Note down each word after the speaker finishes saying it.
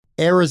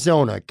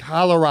Arizona,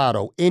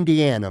 Colorado,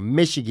 Indiana,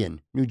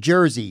 Michigan, New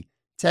Jersey,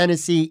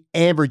 Tennessee,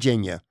 and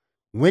Virginia.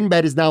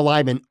 WynnBET is now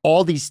live in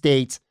all these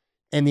states,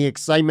 and the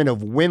excitement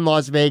of Wynn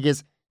Las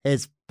Vegas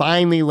has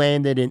finally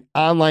landed in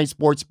online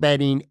sports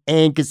betting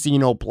and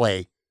casino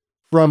play.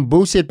 From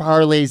boosted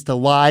parlays to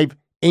live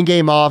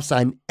in-game offs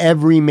on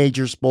every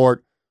major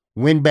sport,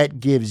 WynnBET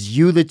gives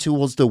you the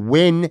tools to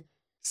win.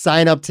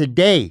 Sign up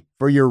today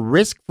for your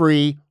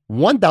risk-free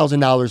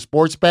 $1,000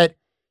 sports bet.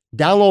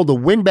 Download the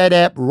WynnBET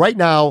app right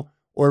now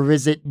or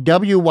visit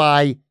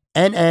wynnbet.com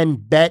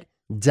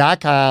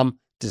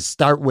to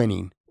start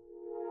winning.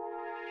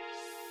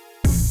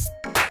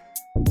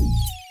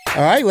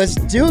 All right, let's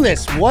do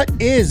this. What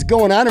is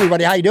going on,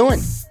 everybody? How you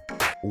doing?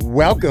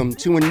 Welcome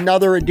to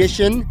another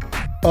edition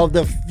of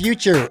the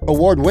Future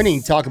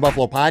Award-winning Talk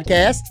Buffalo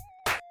podcast.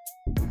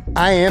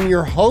 I am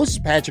your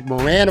host, Patrick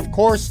Moran, of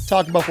course,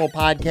 Talk Buffalo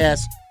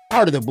podcast,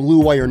 part of the Blue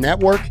Wire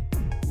Network.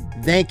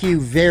 Thank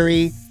you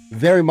very,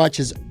 very much,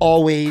 as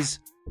always,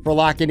 for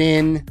locking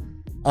in.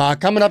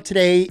 Coming up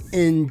today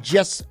in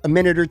just a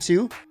minute or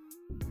two,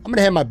 I'm going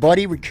to have my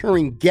buddy,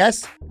 recurring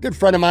guest, good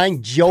friend of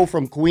mine, Joe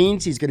from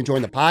Queens. He's going to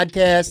join the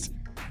podcast.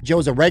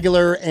 Joe's a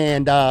regular,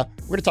 and we're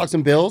going to talk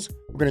some Bills.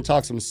 We're going to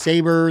talk some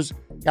Sabres.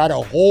 Got a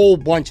whole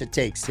bunch of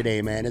takes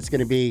today, man. It's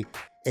going to be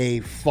a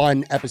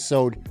fun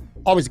episode.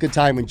 Always a good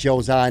time when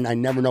Joe's on. I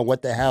never know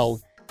what the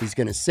hell he's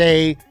going to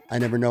say. I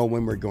never know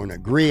when we're going to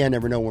agree. I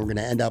never know when we're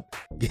going to end up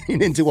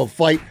getting into a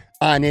fight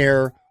on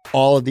air.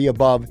 All of the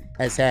above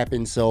has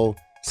happened, so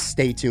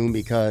stay tuned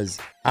because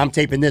I'm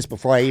taping this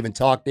before I even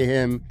talk to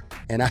him,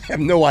 and I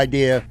have no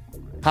idea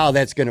how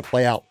that's going to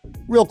play out.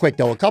 Real quick,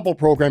 though, a couple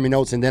programming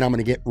notes, and then I'm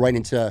going to get right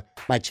into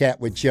my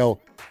chat with Joe.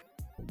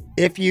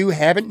 If you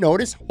haven't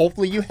noticed,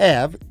 hopefully you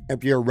have.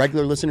 If you're a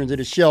regular listener to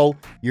the show,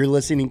 you're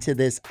listening to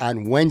this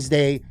on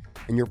Wednesday,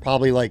 and you're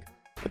probably like,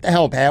 what the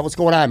hell, Pat? What's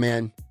going on,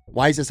 man?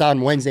 Why is this on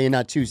Wednesday and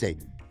not Tuesday?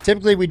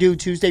 Typically, we do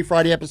Tuesday,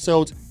 Friday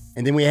episodes,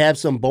 and then we have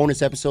some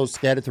bonus episodes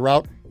scattered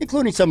throughout,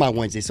 including some on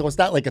Wednesday. So it's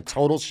not like a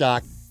total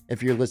shock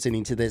if you're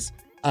listening to this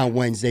on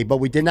Wednesday. But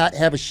we did not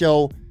have a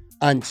show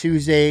on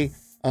Tuesday.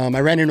 I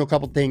ran into a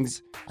couple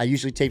things. I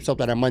usually tape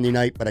something on Monday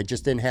night, but I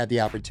just didn't have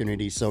the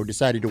opportunity. So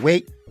decided to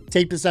wait,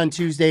 tape this on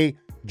Tuesday,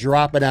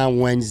 drop it on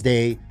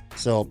Wednesday.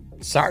 So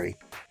sorry.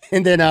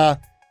 And then a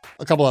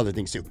couple other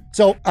things too.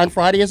 So on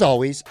Friday, as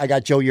always, I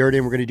got Joe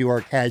Yurden. We're going to do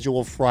our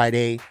Casual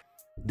Friday.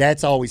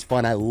 That's always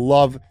fun. I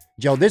love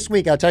Joe. This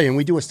week, I'll tell you,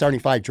 we do a starting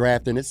five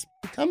draft, and it's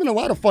becoming a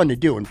lot of fun to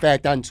do. In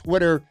fact, on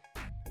Twitter,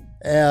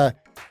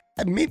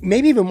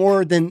 maybe even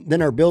more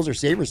than our Bills or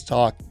Sabres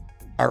talk,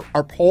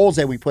 our polls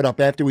that we put up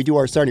after we do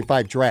our starting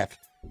five draft.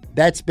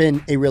 That's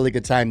been a really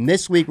good time.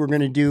 This week, we're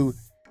going to do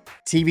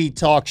TV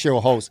talk show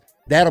host.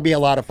 That'll be a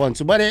lot of fun.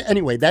 So, but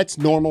anyway, that's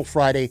normal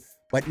Friday.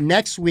 But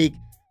next week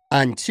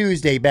on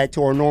Tuesday, back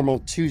to our normal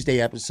Tuesday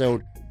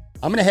episode,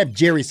 I'm going to have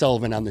Jerry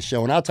Sullivan on the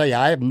show. And I'll tell you,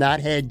 I have not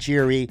had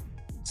Jerry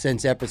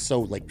since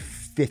episode like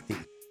 50.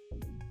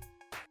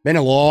 Been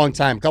a long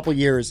time, a couple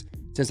years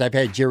since I've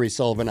had Jerry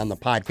Sullivan on the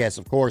podcast.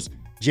 Of course,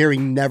 Jerry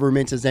never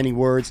minces any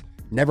words,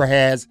 never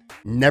has,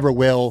 never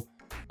will.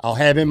 I'll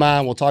have him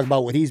on. We'll talk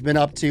about what he's been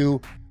up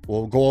to.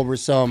 We'll go over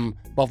some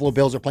Buffalo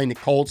Bills are playing the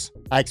Colts.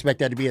 I expect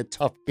that to be a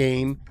tough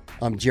game.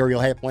 Jerry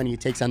will have plenty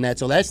of takes on that.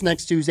 So that's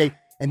next Tuesday.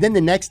 And then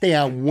the next day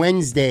on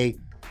Wednesday,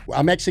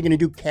 I'm actually going to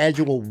do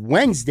Casual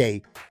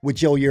Wednesday with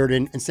Joe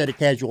Yurden instead of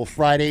Casual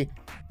Friday.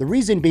 The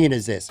reason being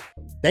is this.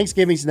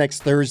 Thanksgiving's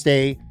next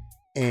Thursday,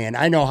 and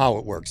I know how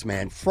it works,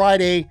 man.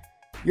 Friday,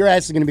 your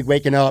ass is going to be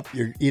waking up.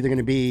 You're either going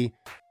to be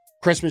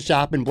Christmas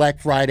shopping, Black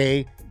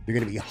Friday. You're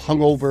going to be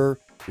hungover.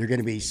 You're going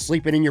to be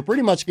sleeping, and you're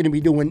pretty much going to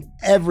be doing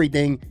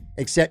everything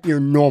except your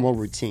normal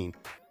routine.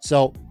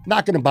 So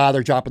not going to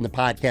bother dropping the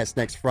podcast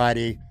next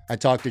Friday. I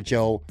talked to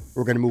Joe.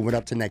 We're going to move it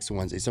up to next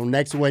Wednesday. So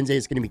next Wednesday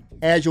is going to be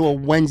Casual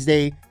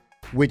Wednesday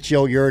with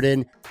Joe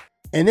Yurden.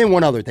 And then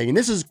one other thing, and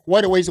this is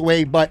quite a ways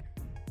away, but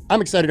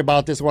I'm excited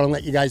about this. I want to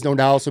let you guys know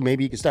now, so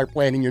maybe you can start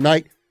planning your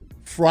night.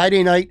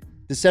 Friday night,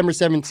 December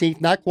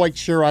 17th. Not quite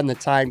sure on the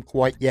time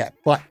quite yet,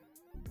 but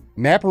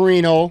Matt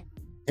Perino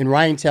and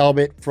Ryan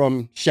Talbot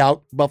from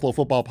Shout Buffalo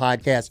Football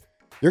Podcast,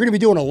 they're going to be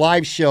doing a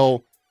live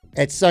show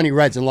at Sunny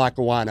Reds in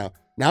Lackawanna.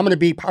 Now, I'm going to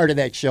be part of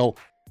that show.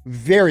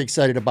 Very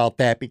excited about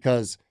that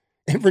because,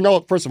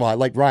 first of all, I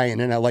like Ryan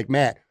and I like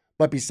Matt.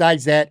 But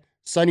besides that,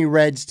 Sunny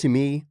Reds, to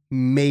me,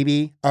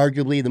 maybe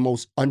arguably the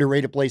most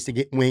underrated place to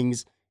get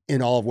wings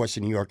in all of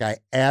Western New York. I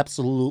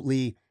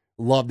absolutely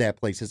love that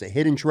place. It's a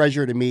hidden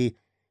treasure to me.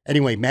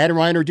 Anyway, Matt and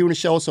Ryan are doing a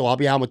show, so I'll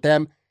be on with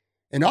them.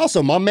 And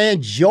also, my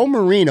man Joe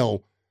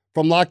Marino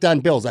from Locked On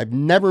Bills. I've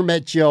never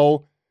met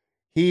Joe.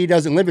 He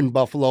doesn't live in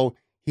Buffalo.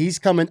 He's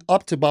coming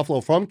up to Buffalo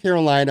from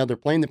Carolina. They're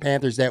playing the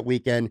Panthers that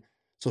weekend.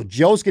 So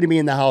Joe's going to be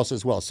in the house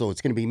as well. So it's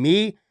going to be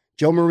me,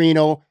 Joe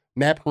Marino,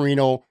 Matt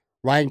Perino,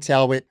 Ryan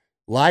Talbot,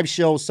 live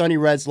show, Sunny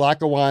Reds,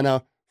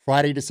 Lackawanna,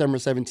 Friday, December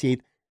 17th.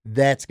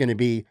 That's going to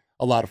be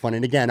a lot of fun.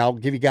 And again, I'll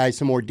give you guys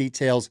some more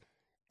details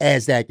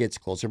as that gets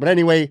closer. But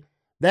anyway,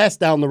 that's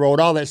down the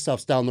road. All that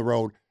stuff's down the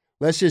road.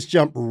 Let's just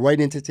jump right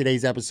into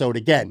today's episode.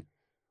 Again,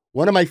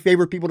 one of my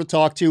favorite people to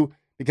talk to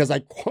because I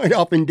quite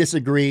often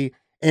disagree,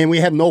 and we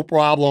have no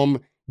problem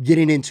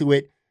getting into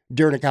it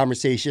during a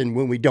conversation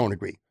when we don't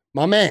agree.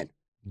 My man,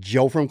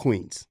 Joe from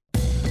Queens.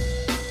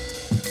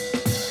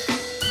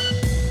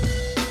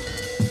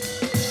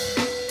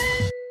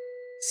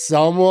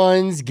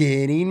 Someone's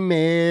getting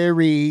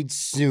married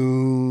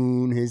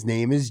soon. His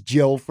name is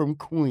Joe from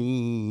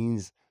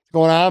Queens. What's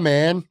going on,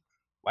 man?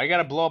 Why you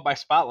gotta blow up my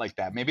spot like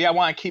that? Maybe I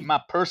want to keep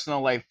my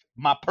personal life,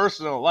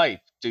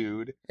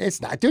 dude.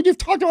 It's not. Dude, you've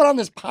talked about it on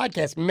this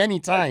podcast many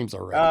times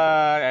already.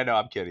 I know,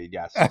 I'm kidding,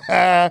 yes.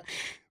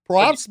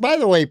 Props, by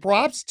the way,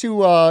 props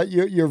to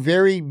your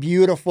very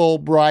beautiful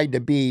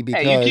bride-to-be,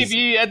 because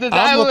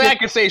I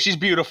can say she's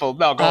beautiful.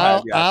 No, go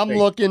ahead. Yes, I'm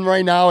looking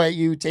right now at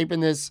you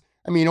taping this.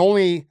 I mean,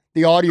 only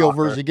the audio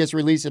version gets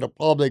released to the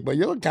public, but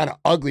you're looking kind of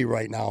ugly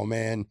right now,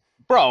 man.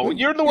 Bro,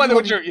 you're the one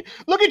with your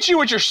look at you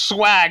with your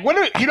swag.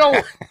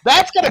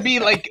 That's gonna be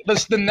like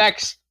the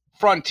next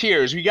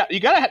frontiers. You're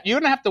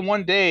gonna have to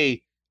one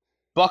day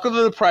buckle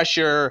to the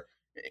pressure,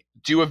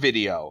 do a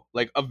video,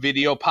 like a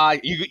video pod.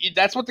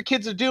 That's what the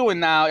kids are doing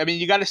now. I mean,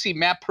 you got to see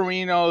Matt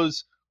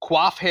Perino's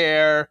coif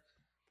hair,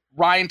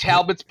 Ryan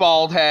Talbot's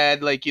bald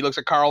head, like he looks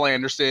like Carl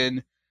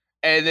Anderson.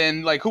 And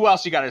then, like, who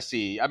else you got to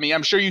see? I mean,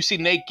 I'm sure you see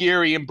Nate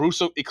Geary and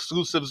Bruce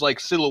Exclusives, like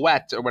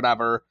Silhouette or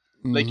whatever.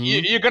 Mm-hmm. Like,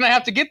 you're gonna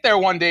have to get there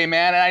one day,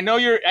 man. And I know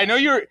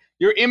you're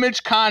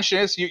image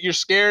conscious. You're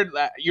scared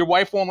that your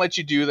wife won't let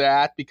you do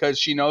that because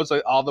she knows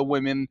that all the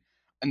women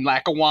in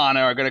Lackawanna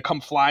are gonna come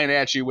flying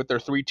at you with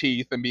their 3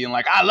 teeth and being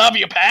like, "I love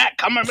you, Pat.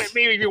 Come with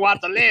me if you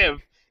want to live."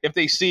 If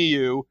they see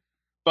you,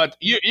 but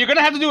you're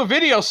gonna have to do a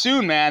video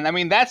soon, man. I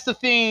mean, that's the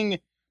thing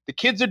the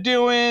kids are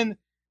doing.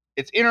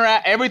 It's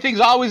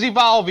everything's always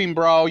evolving,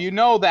 bro. You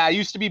know that. It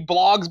used to be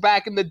blogs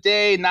back in the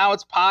day. Now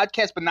it's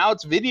podcasts, but now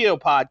it's video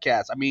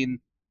podcasts. I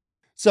mean.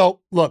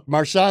 So, look,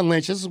 Marshawn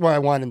Lynch, this is where I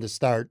wanted to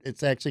start.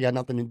 It's actually got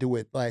nothing to do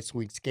with last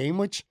week's game,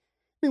 which,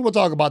 I mean, we'll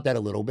talk about that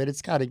a little bit.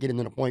 It's kind of getting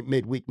to the point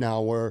midweek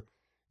now where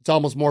it's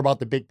almost more about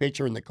the big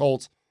picture in the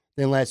Colts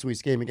than last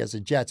week's game against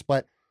the Jets.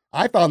 But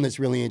I found this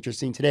really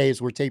interesting today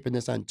as we're taping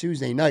this on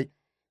Tuesday night.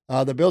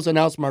 The Bills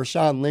announced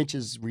Marshawn Lynch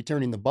is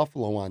returning to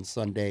Buffalo on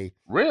Sunday.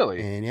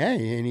 Really?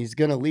 And he's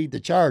going to lead the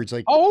charge.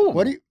 Like,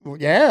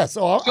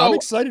 so I'm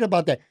excited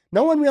about that.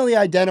 No one really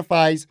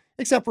identifies,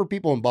 except for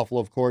people in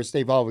Buffalo, of course.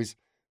 They've always,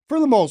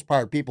 for the most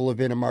part, people have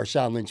been a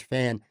Marshawn Lynch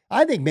fan.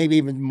 I think maybe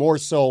even more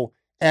so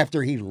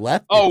after he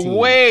left the team.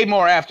 Way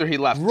more after he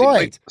left.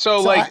 Right.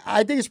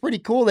 I think it's pretty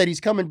cool that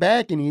he's coming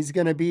back and he's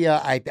going to be,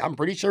 I'm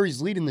pretty sure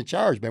he's leading the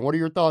charge, man. What are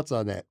your thoughts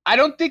on that? I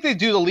don't think they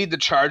do the lead the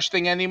charge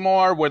thing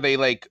anymore where they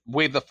like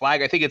wave the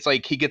flag. I think it's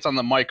like he gets on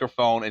the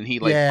microphone and he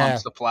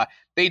pumps the flag.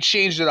 They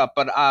changed it up,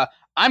 but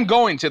I'm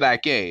going to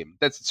that game.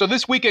 So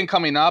this weekend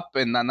coming up,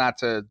 and not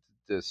to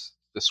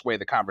sway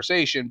the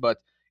conversation, but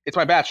it's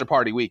my bachelor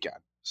party weekend.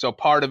 So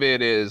part of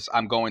it is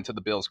I'm going to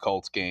the Bills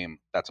Colts game.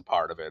 That's a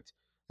part of it.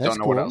 That's Don't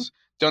know cool. what else.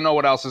 Don't know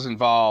what else is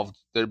involved.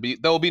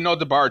 There'll be no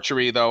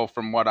debauchery though,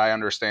 from what I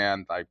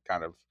understand.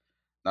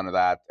 None of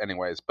that,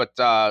 anyways. But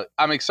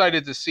I'm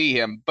excited to see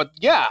him. But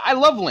yeah, I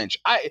love Lynch.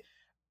 I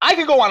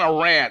could go on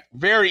a rant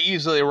very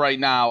easily right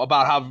now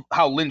about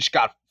how Lynch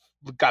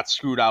got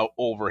screwed out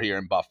over here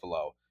in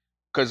Buffalo,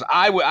 because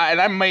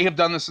I may have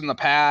done this in the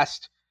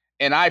past,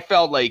 and I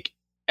felt like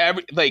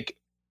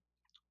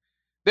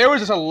there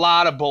was just a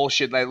lot of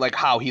bullshit, like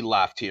how he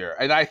left here.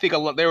 And I think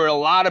there were a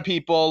lot of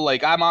people,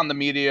 like I'm on the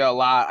media a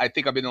lot. I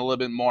think I've been a little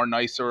bit more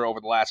nicer over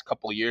the last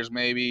couple of years,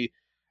 maybe.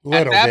 A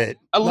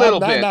little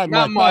bit.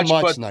 Not much,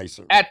 but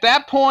nicer. At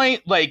that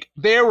point, like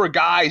there were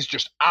guys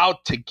just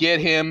out to get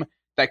him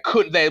that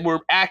were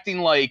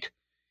acting like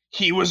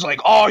he was like,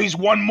 oh, he's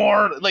one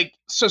more like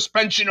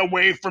suspension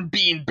away from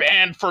being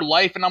banned for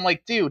life. And I'm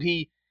like, dude,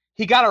 he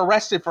got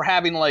arrested for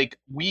having like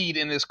weed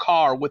in his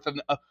car with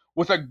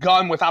a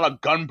gun without a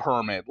gun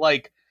permit.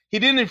 Like he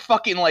didn't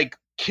fucking like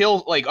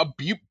kill, like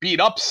beat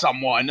up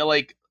someone.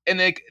 Like, and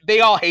they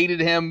all hated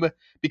him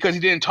because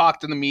he didn't talk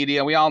to the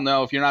media. We all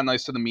know if you're not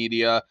nice to the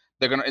media,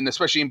 they're gonna, and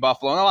especially in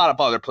Buffalo and a lot of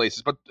other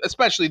places, but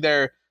especially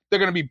they're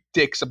gonna be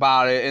dicks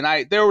about it.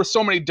 And there were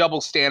so many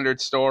double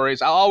standard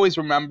stories. I'll always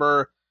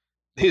remember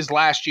his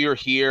last year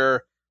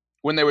here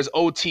when there was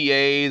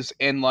OTAs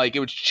and like it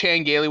was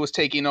Chan Gailey was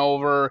taking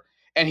over,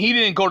 and he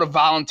didn't go to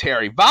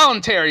voluntary,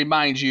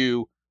 mind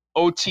you.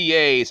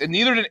 OTAs, and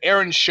neither did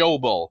Aaron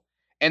Schobel.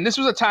 And this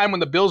was a time when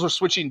the Bills were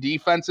switching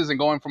defenses and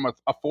going from a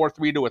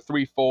 4-3 to a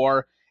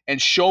 3-4, and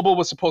Schobel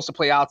was supposed to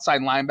play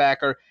outside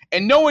linebacker,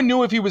 and no one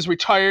knew if he was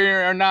retiring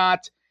or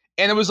not.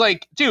 And it was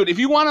like, dude, if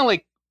you want to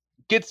like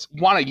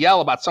want to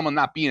yell about someone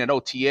not being at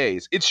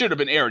OTAs, it should have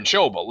been Aaron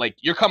Schobel. Like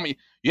you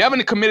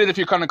haven't committed if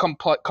you're going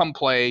to come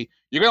play.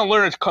 You're going to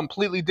learn a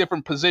completely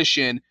different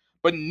position,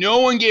 but no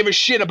one gave a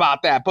shit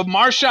about that. But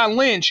Marshawn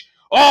Lynch,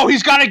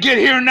 he's got to get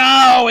here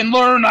now and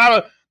learn how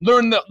to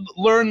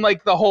learn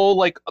like the whole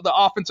like the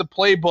offensive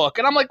playbook.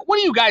 And I'm like, what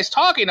are you guys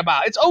talking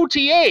about? It's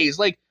OTAs.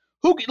 Like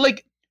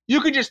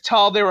you could just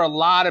tell there were a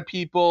lot of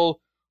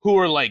people who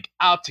were like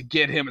out to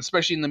get him,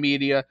 especially in the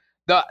media.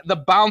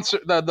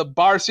 The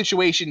bar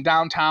situation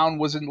downtown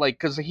wasn't like,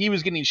 because he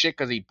was getting shit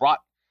because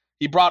he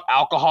He brought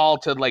alcohol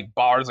to like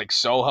bars like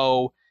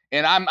Soho.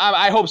 And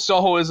I hope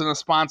Soho isn't a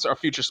sponsor, a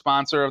future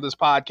sponsor of this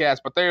podcast,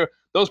 but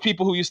those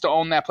people who used to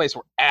own that place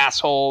were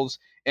assholes.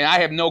 And I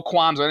have no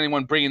qualms with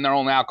anyone bringing their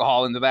own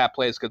alcohol into that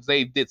place because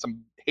they did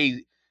some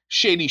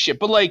shady shit.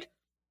 But like,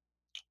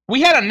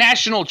 we had a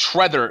national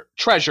treasure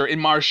in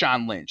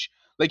Marshawn Lynch.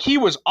 Like, he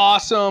was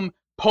awesome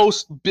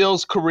post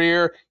Bill's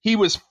career. He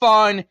was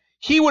fun.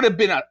 He would have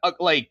been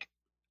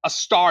a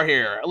star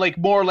here, like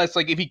more or less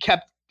like if he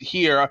kept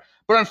here.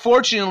 But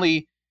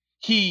unfortunately,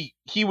 he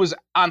was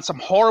on some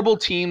horrible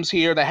teams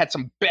here that had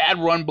some bad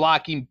run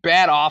blocking,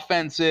 bad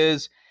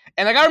offenses.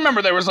 And like I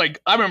remember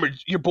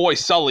your boy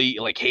Sully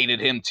like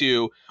hated him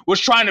too, was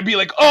trying to be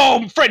like,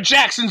 oh, Fred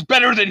Jackson's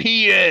better than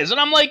he is. And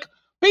I'm like,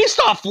 based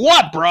off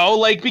what, bro?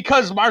 Like,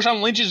 because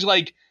Marshawn Lynch is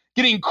like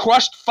getting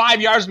crushed 5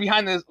 yards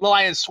behind the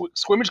line of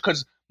scrimmage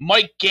because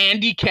Mike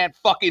Gandy can't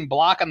fucking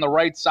block on the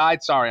right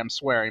side. Sorry, I'm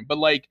swearing. But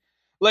like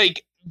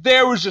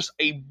there was just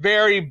a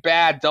very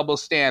bad double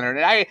standard.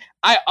 And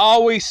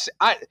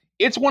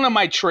it's one of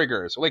my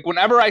triggers. Like,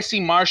 whenever I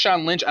see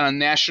Marshawn Lynch on a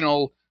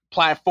national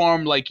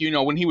platform, like, you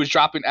know, when he was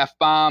dropping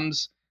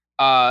F-bombs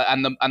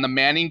on the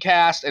Manning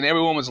cast and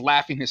everyone was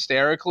laughing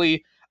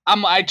hysterically,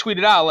 I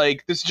tweeted out,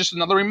 like, this is just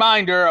another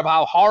reminder of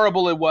how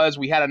horrible it was.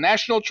 We had a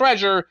national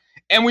treasure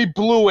and we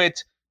blew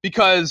it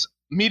because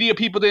media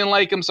people didn't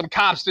like him, some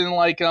cops didn't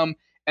like him,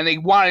 and they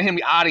wanted him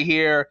out of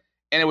here,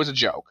 and it was a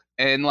joke.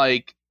 And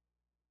like,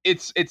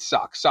 it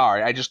sucks.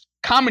 Sorry, I just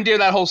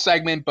commandeered that whole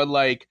segment, but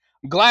like,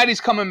 I'm glad he's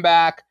coming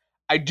back.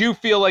 I do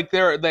feel like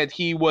that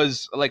he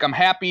was like, I'm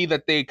happy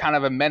that they kind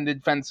of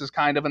amended fences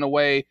kind of in a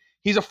way.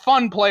 He's a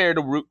fun player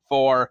to root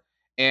for,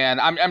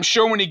 and I'm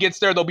sure when he gets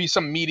there, there'll be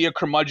some media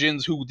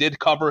curmudgeons who did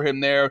cover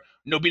him there.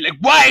 And they'll be like,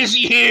 why is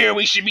he here?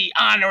 We should be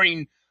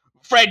honoring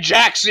Fred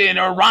Jackson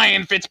or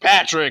Ryan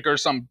Fitzpatrick or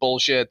some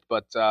bullshit.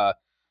 But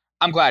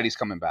I'm glad he's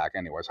coming back.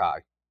 Anyways,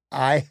 hi.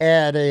 I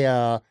had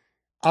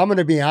I'm going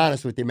to be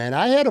honest with you, man.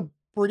 I had a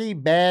pretty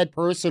bad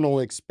personal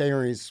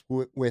experience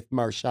with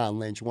Marshawn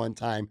Lynch one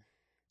time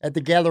at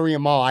the Galleria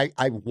Mall.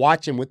 I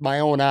watched him with my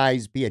own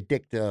eyes be a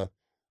dick to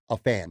a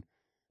fan.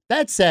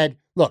 That said,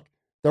 look,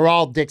 they're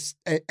all dicks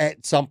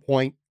at some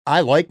point.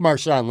 I like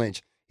Marshawn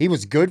Lynch. He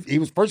was good.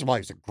 First of all,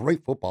 he was a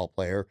great football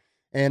player.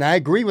 And I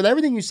agree with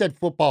everything you said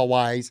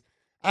football-wise.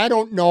 I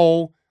don't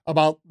know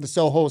about the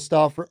Soho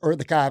stuff or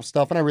the Cobb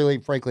stuff, and I really,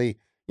 frankly,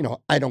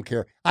 I don't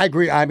care. I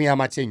agree. I mean, I'm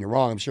not saying you're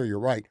wrong. I'm sure you're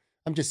right.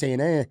 I'm just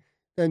saying,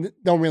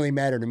 don't really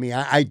matter to me.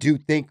 I do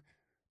think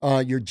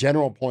your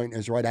general point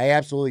is right. I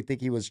absolutely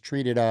think he was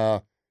treated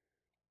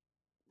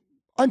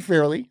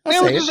unfairly.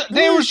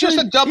 There was just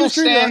a double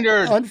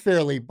standard.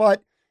 Unfairly.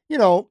 But,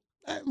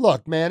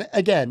 look, man,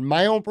 again,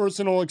 my own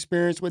personal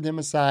experience with him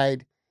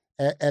aside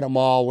at a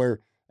mall where,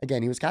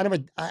 again, he was kind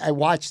of I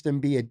watched him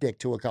be a dick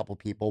to a couple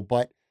people.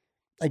 But,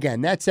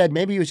 again, that said,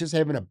 maybe he was just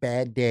having a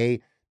bad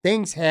day.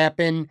 Things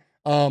happen.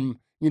 The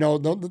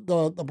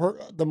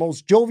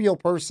most jovial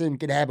person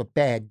can have a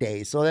bad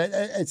day. So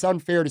it's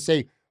unfair to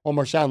say, oh,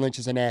 Marshawn Lynch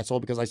is an asshole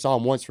because I saw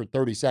him once for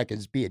 30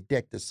 seconds be a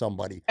dick to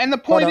somebody. And the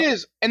point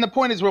is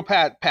real,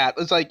 Pat,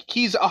 it's like,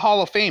 he's a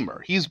Hall of Famer.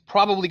 He's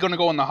probably going to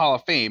go in the Hall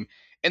of Fame.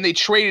 And they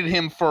traded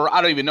him for,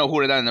 I don't even know who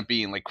it ended up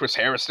being, like Chris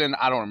Harrison.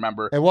 I don't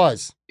remember. It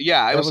was.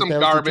 Yeah, it was some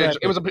garbage.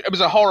 It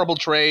was a horrible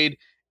trade.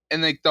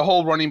 And like the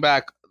whole running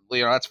back,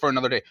 that's for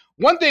another day.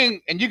 One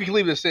thing, and you can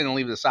leave this in and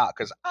leave this out,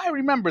 because I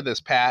remember this,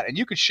 Pat, and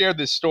you could share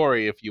this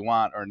story if you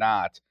want or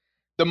not.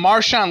 The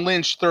Marshawn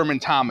Lynch, Thurman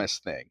Thomas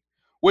thing,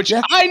 which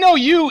I know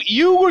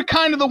you were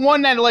kind of the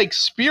one that like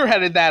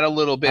spearheaded that a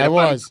little bit. I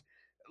was.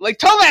 Like,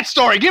 tell that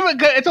story.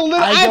 It's a little.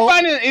 I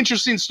find it an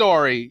interesting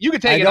story. You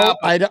could take it out.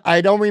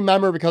 I don't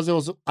remember because it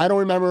was. I don't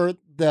remember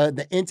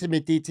the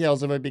intimate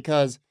details of it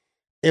because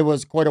it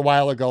was quite a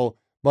while ago.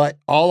 But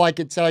all I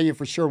could tell you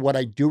for sure, what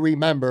I do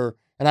remember,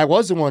 and I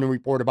was the one who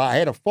reported about. I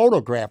had a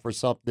photograph or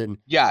something.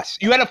 Yes,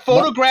 you had a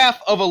photograph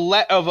of a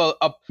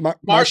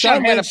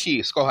Marshawn had a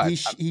piece. Go ahead.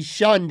 He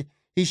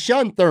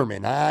shunned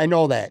Thurman. I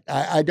know that.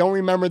 I don't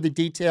remember the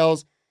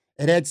details.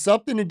 It had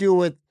something to do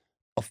with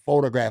a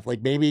photograph.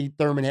 Like maybe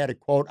Thurman had a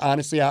quote.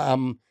 Honestly,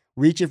 I'm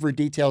reaching for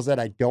details that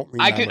I don't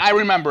remember. I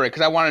remember it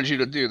because I wanted you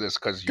to do this.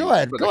 Go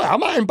ahead.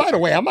 And by the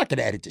way, I'm not going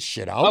to edit this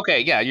shit out. Okay,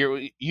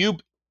 yeah.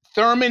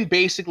 Thurman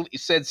basically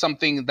said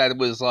something that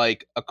was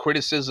like a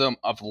criticism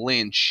of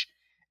Lynch,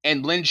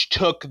 and Lynch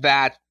took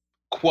that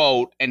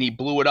quote and he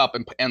blew it up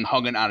and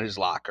hung it on his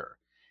locker.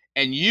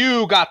 And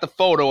you got the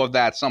photo of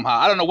that somehow.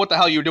 I don't know what the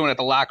hell you were doing at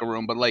the locker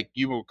room, but like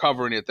you were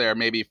covering it there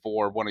maybe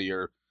for one of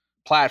your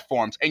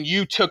platforms, and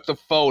you took the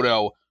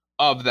photo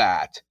of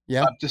that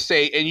to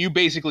say, and you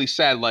basically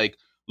said like,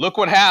 look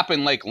what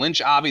happened. Like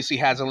Lynch obviously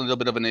has a little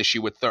bit of an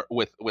issue with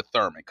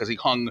Thurman because he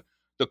hung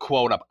the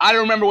quote up. I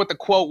don't remember what the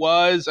quote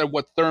was or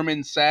what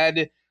Thurman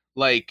said,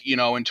 like,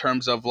 in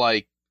terms of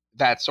like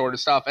that sort of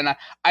stuff. And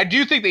I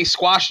do think they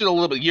squashed it a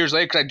little bit years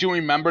later because I do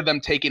remember them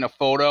taking a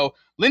photo.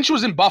 Lynch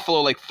was in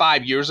Buffalo like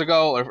 5 years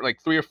ago or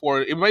like 3 or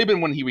 4. It might have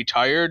been when he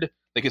retired,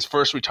 like his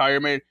first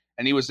retirement.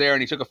 And he was there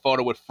and he took a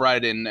photo with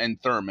Fred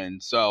and Thurman.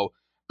 So,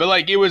 But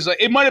like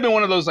it might have been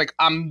one of those like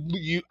I'm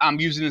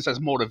using this as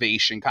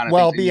motivation kind of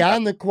Well, things.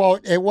 beyond the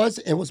quote, it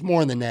was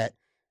more than that.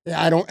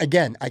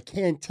 I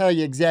can't tell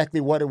you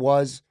exactly what it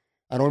was.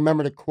 I don't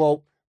remember the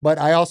quote, but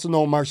I also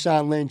know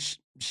Marshawn Lynch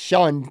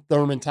shunned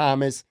Thurman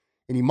Thomas,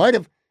 and he might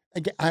have.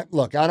 Again,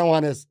 look, I don't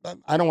want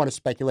to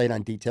speculate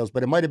on details,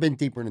 but it might have been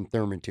deeper than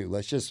Thurman too.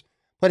 Let's just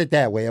put it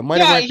that way. It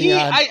might have went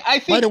beyond. I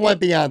think might have went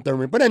beyond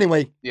Thurman, but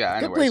anyway, yeah,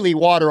 completely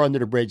water under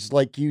the bridge,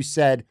 like you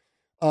said.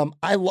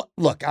 I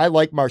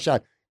like Marshawn.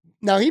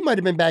 Now, he might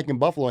have been back in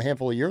Buffalo a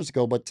handful of years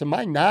ago, but to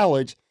my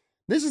knowledge,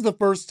 this is the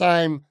first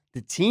time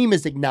the team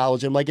has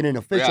acknowledged him like in an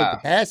official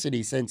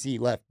capacity since he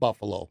left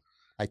Buffalo.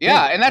 I think.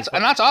 Yeah, and that's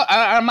I'm not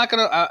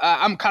gonna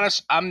I don't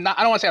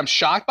want to say I'm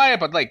shocked by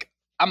it, but like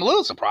I'm a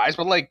little surprised,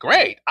 but like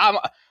great.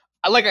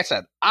 Like I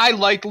said, I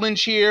liked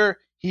Lynch here.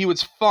 He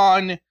was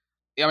fun.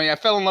 I mean, I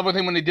fell in love with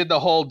him when he did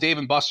the whole Dave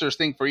and Buster's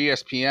thing for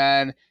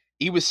ESPN.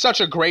 He was such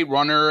a great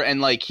runner,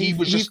 and like he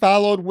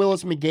followed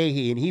Willis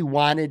McGahee, and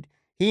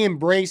he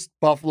embraced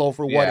Buffalo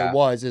for what it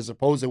was, as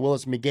opposed to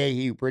Willis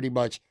McGahee, who pretty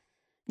much,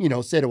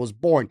 said it was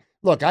boring.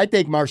 Look, I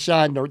think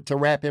Marshawn, to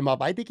wrap him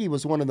up, I think he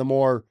was one of the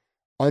more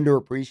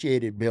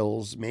underappreciated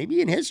Bills, maybe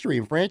in history,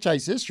 in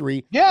franchise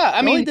history. Yeah,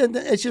 I mean,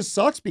 it just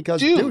sucks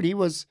because, dude, he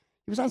was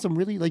on some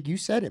really, like you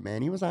said it,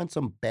 man. He was on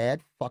some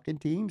bad fucking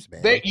teams,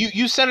 man.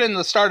 You said it in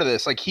the start of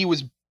this, like he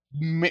was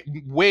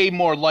way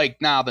more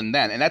liked now than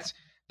then, and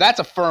that's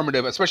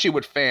affirmative, especially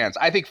with fans.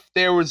 I think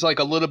there was like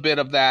a little bit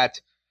of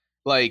that.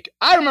 Like,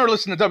 I remember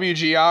listening to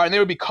WGR, and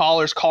there would be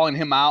callers calling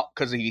him out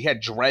because he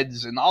had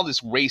dreads and all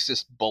this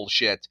racist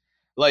bullshit.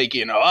 Like,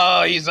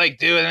 oh, he's like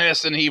doing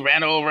this, and he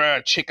ran over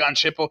a chick on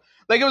Chippo.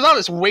 Like, it was all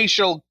this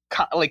racial,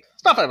 like,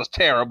 stuff that was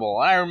terrible.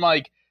 I'm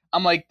like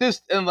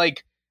this, and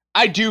like,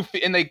 I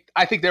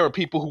think there were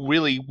people who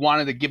really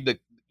wanted to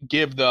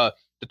give the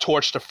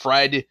torch to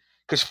Fred,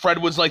 because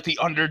Fred was like the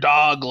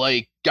underdog,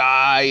 like,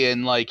 guy,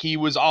 and like he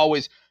was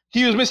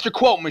Mr.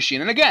 Quote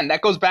Machine. And again,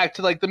 that goes back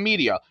to like the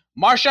media.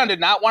 Marshawn did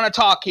not want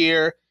to talk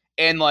here,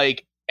 and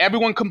like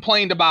everyone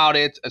complained about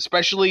it,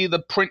 especially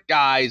the print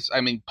guys. I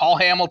mean, Paul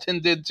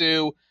Hamilton did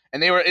too,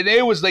 and they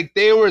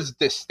was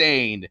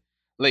disdain.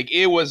 Like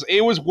it was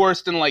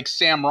worse than like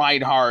Sam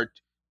Reinhart,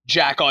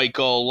 Jack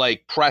Eichel,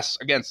 like press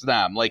against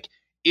them. Like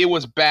it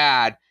was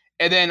bad.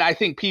 And then I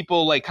think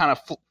people like kind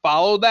of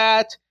followed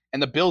that,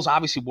 and the Bills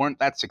obviously weren't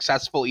that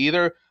successful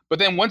either. But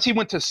then once he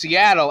went to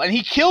Seattle, and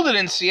he killed it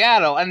in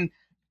Seattle, and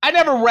I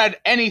never read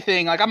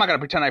anything, like I'm not going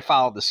to pretend I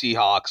followed the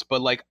Seahawks,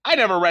 but like I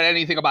never read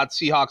anything about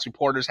Seahawks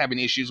reporters having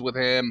issues with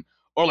him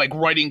or like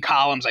writing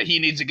columns that he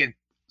needs to get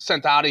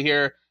sent out of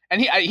here. And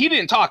he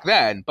didn't talk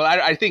then, but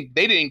I think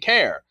they didn't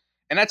care.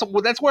 And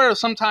that's where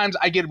sometimes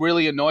I get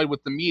really annoyed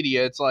with the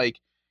media. It's like,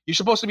 you're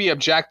supposed to be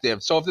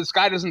objective. So if this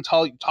guy doesn't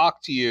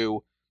talk to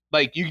you,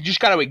 like you just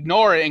got to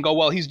ignore it and go,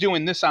 well, he's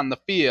doing this on the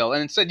field.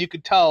 And instead you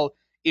could tell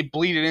it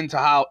bleeded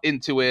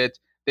into it.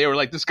 They were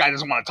like, this guy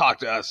doesn't want to talk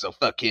to us, so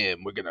fuck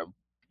him. We're going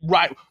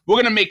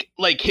to make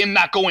like him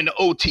not going to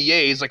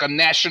OTAs like a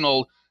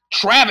national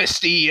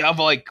travesty of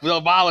like the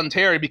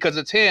voluntary because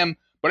it's him.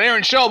 But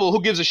Aaron Schobel, who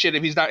gives a shit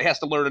if he has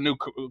to learn a new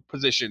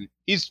position?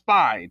 He's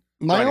fine.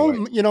 My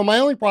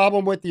only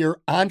problem with your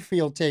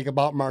on-field take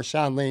about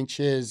Marshawn Lynch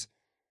is,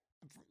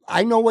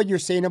 I know what you're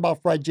saying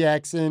about Fred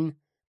Jackson.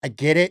 I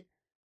get it.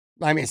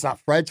 I mean, it's not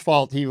Fred's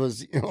fault. He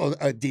was,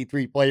 a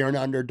D3 player, an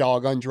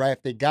underdog,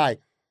 undrafted guy.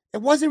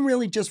 It wasn't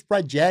really just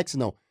Fred Jackson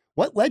though.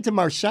 What led to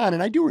Marshawn,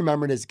 and I do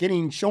remember this,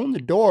 getting shown the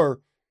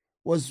door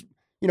was,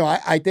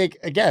 I think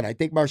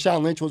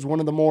Marshawn Lynch was one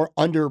of the more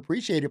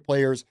underappreciated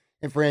players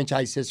in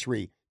franchise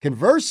history.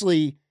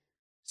 Conversely,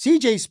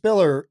 CJ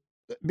Spiller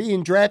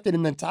being drafted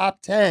in the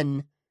top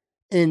 10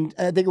 in,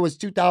 I think it was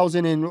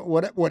 2000 and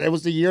what it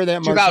was the year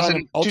that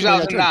Marshawn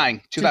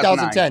 2009.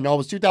 2010. No, it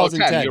was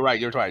 2010. You're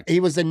right. He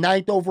was the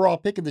 9th overall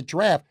pick of the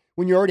draft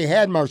when you already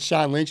had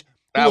Marshawn Lynch.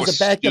 He was a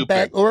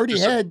back-to-back, already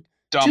had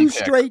two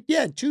straight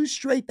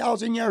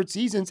 1,000-yard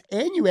seasons,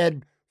 and you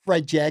had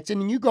Fred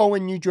Jackson, and you go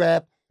and you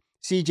draft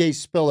C.J.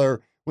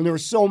 Spiller when there were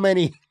so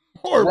many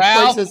more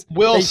places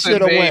Wilson,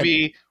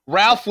 baby. Went.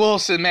 Ralph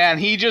Wilson, man,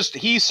 he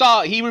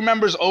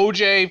remembers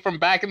OJ from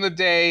back in the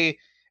day,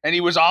 and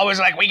he was always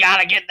like, we got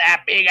to get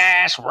that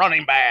big-ass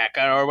running back,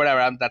 or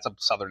whatever. That's a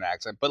Southern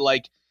accent. But,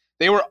 like,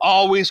 they were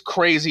always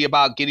crazy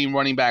about getting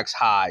running backs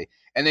high,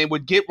 and they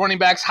would get running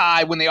backs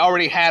high when they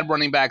already had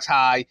running backs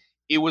high.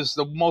 It was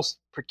the most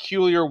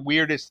peculiar,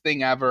 weirdest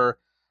thing ever.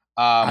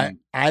 I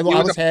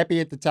was happy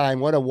at the time.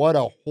 What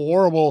a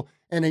horrible,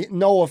 and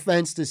no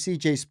offense to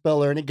CJ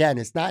Spiller. And again,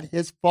 it's not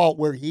his fault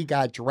where he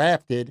got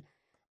drafted.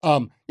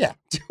 I'm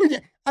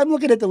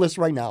looking at the list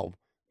right now.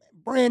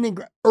 Brandon,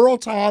 Earl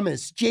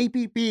Thomas,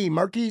 JPP,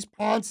 Marquise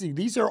Pouncey.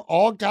 These are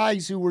all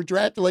guys who were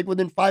drafted like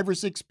within 5 or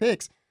 6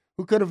 picks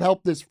who could have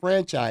helped this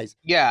franchise.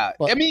 Yeah.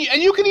 But, I mean,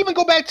 and you can even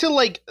go back to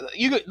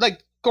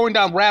going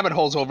down rabbit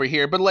holes over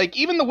here, but like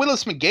even the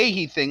Willis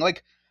McGahee thing,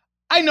 like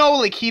I know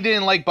like he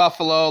didn't like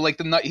Buffalo, like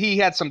he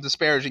had some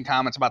disparaging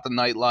comments about the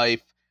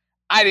nightlife.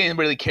 I didn't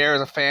really care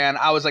as a fan.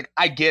 I was like,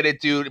 I get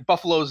it, dude.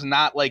 Buffalo's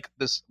not like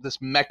this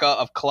mecca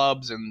of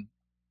clubs and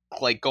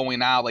like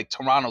going out. Like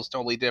Toronto's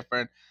totally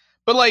different,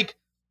 but like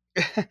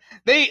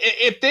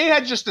if they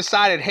had just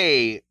decided,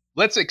 hey,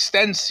 let's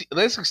extend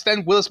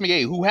Willis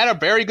McGahee, who had a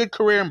very good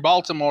career in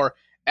Baltimore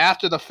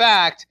after the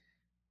fact.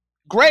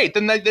 Great.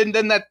 Then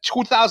that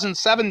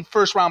 2007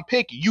 first round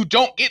pick, you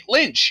don't get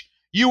Lynch.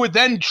 You would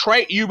then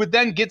trade. You would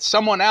then get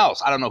someone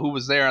else. I don't know who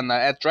was there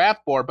at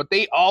draft board, but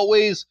they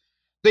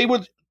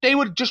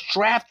would just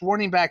draft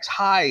running backs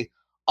high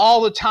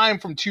all the time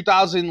from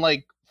 2000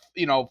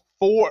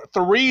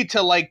 3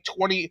 to like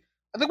 20.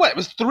 I think it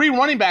was 3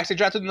 running backs they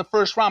drafted in the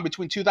first round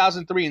between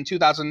 2003 and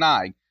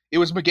 2009. It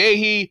was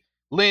McGahee,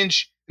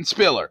 Lynch, and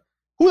Spiller.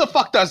 Who the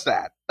fuck does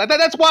that?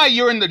 That's why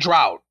you're in the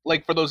drought,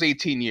 like for those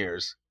 18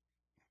 years.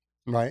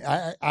 Right.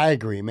 I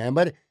agree, man.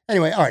 But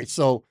anyway, all right.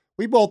 So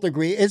we both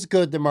agree it's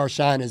good that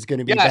Marshawn is going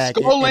to be back.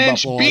 Yes, go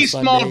Lynch.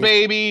 Beast mode,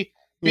 baby.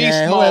 Beast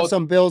mode. He'll have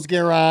some Bills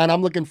gear on.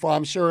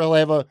 I'm sure he'll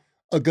have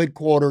a good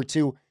quarter or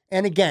two.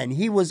 And again,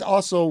 he was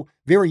also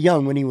very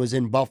young when he was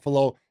in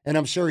Buffalo. And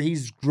I'm sure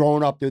he's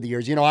grown up through the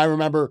years. You know, I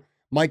remember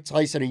Mike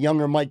Tyson, a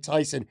younger Mike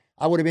Tyson.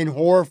 I would have been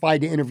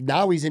horrified to interview.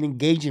 Now he's an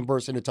engaging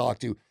person to talk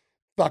to.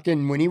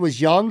 Fucking when he was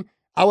young,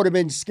 I would have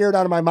been scared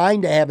out of my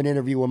mind to have an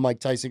interview with Mike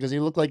Tyson because he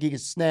looked like he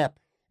could snap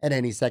at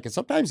any second.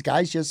 Sometimes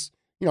guys just,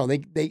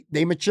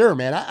 they mature,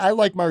 man. I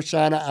like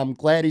Marshawn. I'm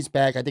glad he's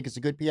back. I think it's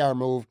a good PR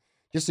move.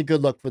 Just a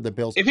good look for the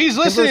Bills. If he's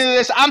listening to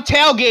this, I'm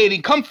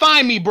tailgating. Come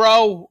find me,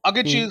 bro. I'll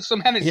get you some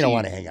Hennessy. He don't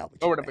want to hang out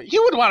with you.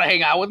 You would want to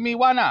hang out with me.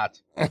 Why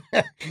not?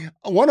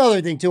 One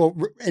other thing, too,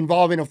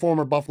 involving a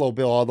former Buffalo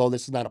Bill, although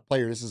this is not a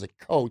player, this is a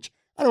coach.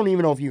 I don't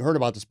even know if you heard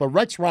about this, but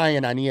Rex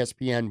Ryan on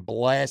ESPN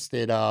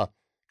blasted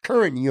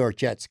current New York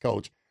Jets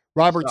coach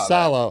Robert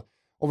Saleh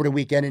over the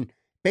weekend. And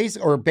based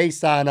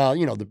on,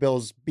 the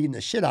Bills beating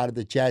the shit out of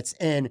the Jets,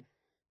 and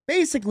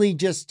basically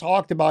just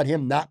talked about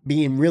him not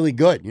being really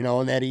good,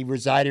 and that he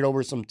resided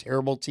over some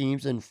terrible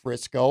teams in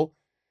Frisco.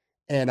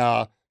 And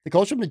the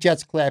coach from the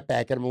Jets clapped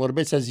back at him a little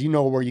bit, says,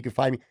 where you can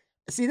find me.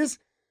 See this?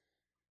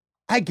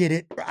 I get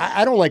it.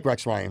 I don't like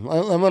Rex Ryan.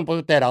 I'm going to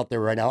put that out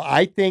there right now.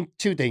 I think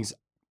 2 things.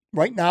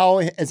 Right now,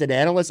 as an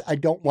analyst, I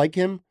don't like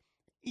him.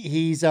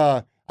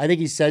 I think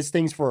he says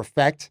things for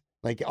effect,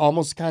 like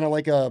almost kind of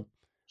like a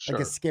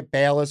Skip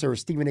Bayless or a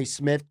Stephen A.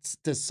 Smith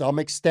to some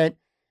extent.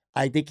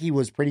 I think he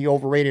was pretty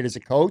overrated as a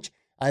coach.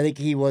 I think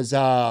he was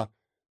the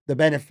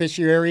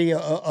beneficiary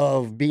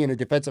of being a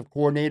defensive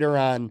coordinator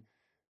on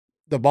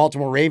the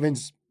Baltimore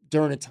Ravens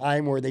during a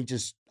time where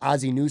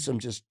Ozzie Newsome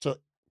just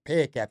took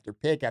pick after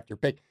pick after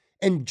pick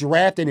and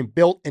drafted and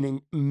built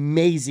an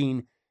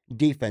amazing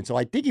defense. So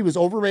I think he was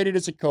overrated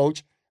as a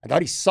coach. I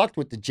thought he sucked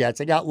with the Jets.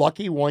 They got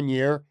lucky one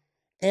year.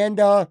 And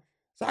so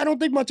I don't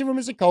think much of him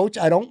as a coach.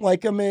 I don't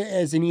like him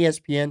as an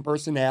ESPN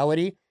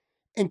personality.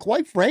 And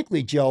quite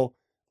frankly, Joe,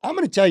 I'm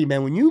going to tell you,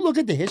 man, when you look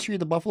at the history of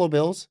the Buffalo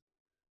Bills,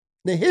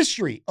 the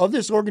history of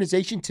this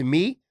organization, to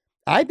me,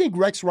 I think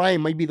Rex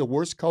Ryan might be the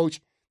worst coach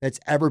that's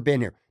ever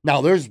been here.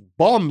 Now, there's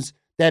bums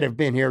that have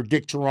been here,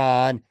 Dick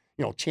Duran,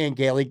 Chan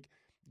Gailey,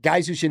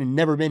 guys who should have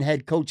never been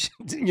head coach,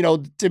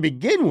 to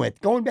begin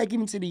with, going back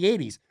even to the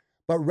 80s.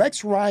 But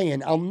Rex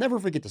Ryan, I'll never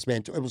forget this,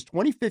 man. It was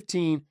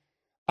 2015.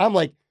 I'm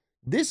like,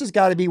 this has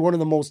got to be one of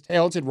the most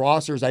talented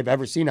rosters I've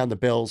ever seen on the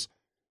Bills.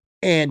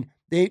 And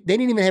they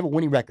didn't even have a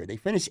winning record. They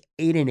finished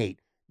 8-8.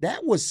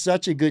 That was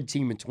such a good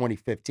team in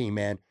 2015,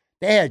 man.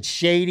 They had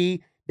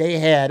Shady. They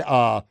had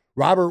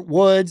Robert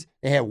Woods.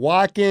 They had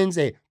Watkins.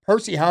 They had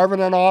Percy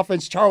Harvin on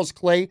offense, Charles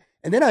Clay.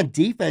 And then on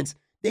defense,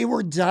 they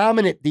were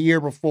dominant the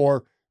year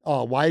before.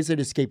 Why is it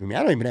escaping me?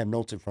 I don't even have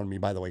notes in front of me,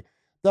 by the way.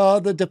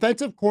 The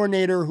defensive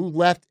coordinator who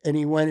left and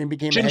he went and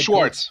became Jim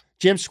Schwartz.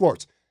 Jim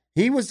Schwartz.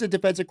 He was the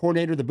defensive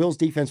coordinator. The Bills'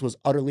 defense was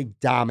utterly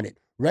dominant.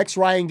 Rex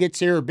Ryan gets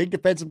here, a big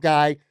defensive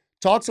guy,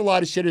 talks a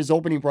lot of shit at his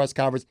opening press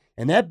conference,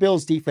 and that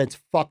Bills defense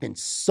fucking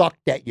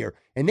sucked that year.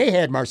 And they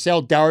had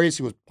Marcel Darius,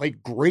 who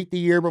played great the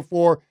year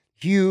before,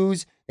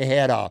 Hughes. They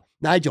had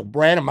Nigel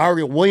Bradham,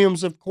 Mario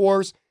Williams, of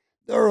course.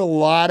 There are a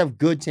lot of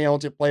good,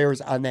 talented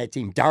players on that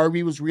team.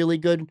 Darby was really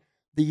good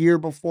the year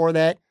before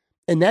that.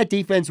 And that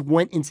defense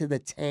went into the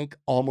tank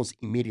almost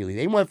immediately.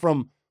 They went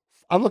from,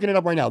 I'm looking it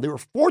up right now, they were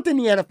 4th in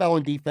the NFL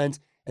in defense.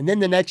 And then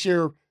the next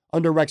year,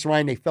 under Rex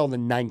Ryan, they fell to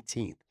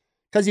 19th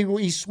because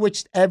he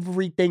switched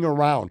everything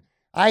around.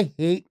 I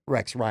hate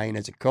Rex Ryan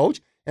as a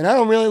coach, and I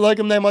don't really like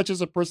him that much as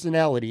a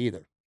personality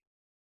either.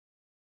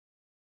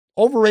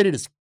 Overrated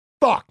as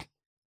fuck.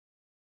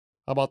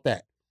 How about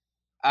that?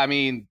 I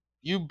mean,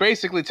 you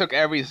basically took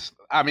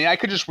I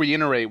could just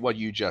reiterate what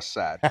you just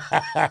said.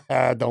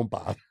 Don't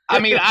bother. I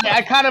mean,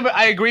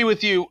 I agree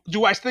with you.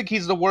 Do I think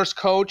he's the worst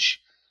coach?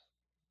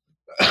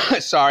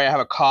 Sorry, I have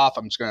a cough.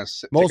 I'm just going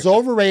to most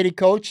overrated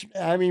coach.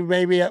 I mean,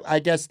 maybe I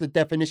guess the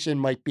definition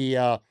might be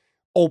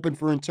open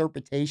for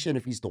interpretation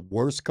if he's the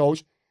worst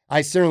coach.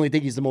 I certainly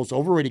think he's the most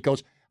overrated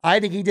coach. I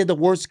think he did the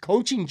worst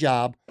coaching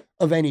job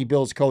of any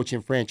Bills coach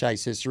in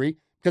franchise history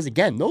because,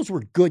 again, those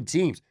were good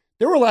teams.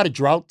 There were a lot of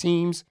drought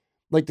teams,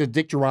 like the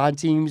Dick Duran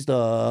teams,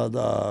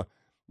 the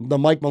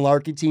Mike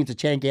Mularkey teams, the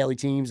Chan Gailey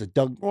teams, the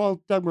Doug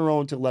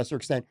Marrone to a lesser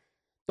extent.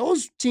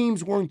 Those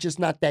teams weren't just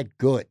not that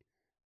good.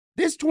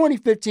 This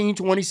 2015,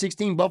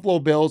 2016 Buffalo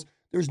Bills,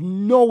 there's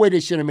no way they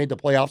should have made the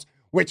playoffs,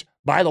 which,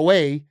 by the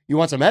way, you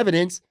want some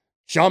evidence?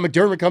 Sean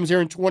McDermott comes here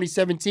in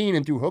 2017,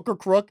 and through hook or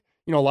crook,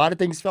 a lot of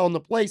things fell into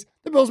place.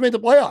 The Bills made the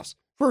playoffs.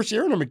 First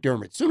year under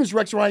McDermott. As soon as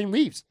Rex Ryan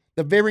leaves,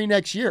 the very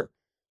next year.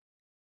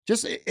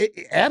 Just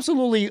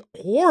absolutely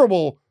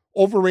horrible,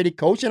 overrated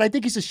coach, and I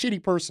think he's a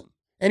shitty person.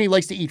 And he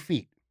likes to eat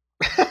feet.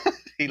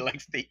 He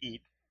likes to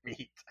eat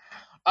meat.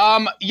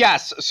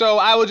 Yes. So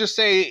I would just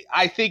say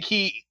I think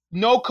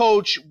no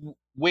coach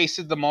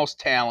wasted the most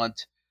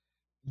talent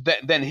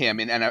than him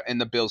in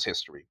the Bills'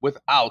 history,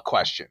 without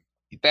question.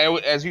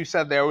 As you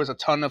said, there was a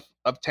ton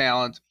of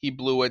talent. He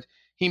blew it.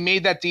 He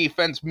made that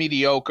defense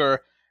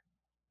mediocre.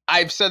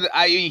 I've said that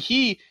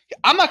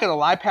I'm not gonna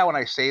lie, Pat, when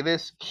I say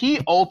this,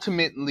 he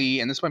ultimately,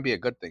 and this might be a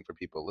good thing for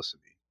people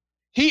listening,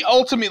 he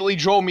ultimately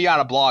drove me out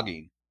of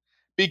blogging.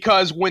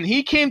 Because when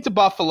he came to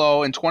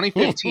Buffalo in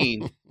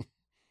 2015,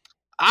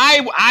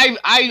 I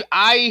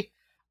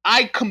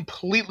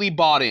completely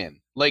bought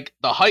in. Like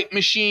the hype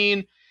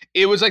machine.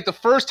 It was like the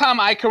first time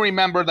I can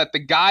remember that the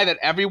guy that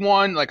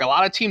everyone, like a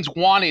lot of teams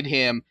wanted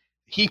him,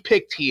 he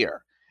picked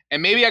here.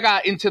 And maybe I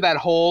got into that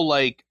whole,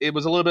 it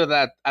was a little bit of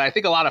that, and I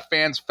think a lot of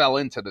fans fell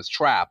into this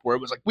trap where it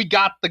was like, we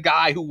got the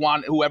guy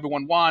who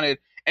everyone wanted,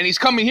 and he's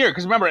coming here.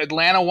 Because remember,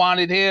 Atlanta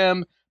wanted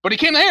him, but he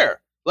came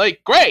here.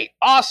 Great,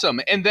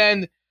 awesome. And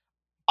then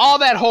all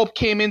that hope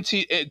came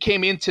into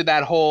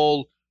that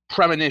whole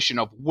premonition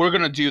of we're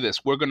going to do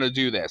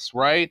this,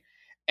 right?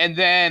 And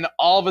then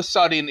all of a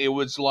sudden it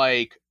was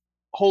like,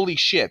 holy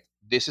shit,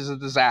 this is a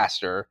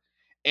disaster.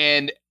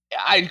 And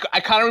I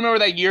kind of remember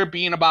that year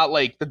being about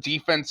the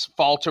defense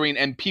faltering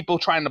and people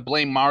trying to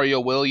blame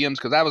Mario Williams,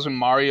 because that was when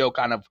Mario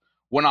kind of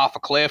went off a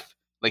cliff.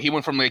 He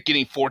went from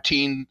getting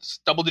 14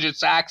 double-digit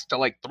sacks to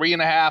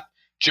 3.5.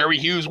 Jerry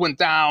Hughes went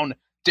down.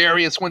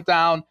 Darius went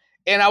down.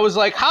 And I was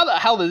like, how the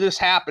hell did this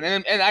happen?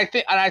 And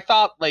I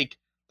thought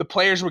the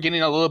players were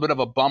getting a little bit of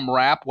a bum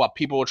rap while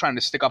people were trying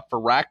to stick up for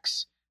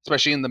Rex,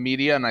 especially in the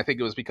media. And I think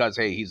it was because,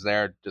 hey, he's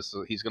there, just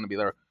he's going to be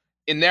there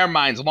in their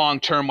minds long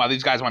term while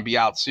these guys might be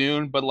out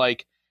soon. But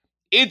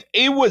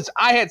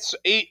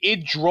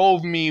it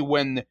drove me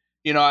when,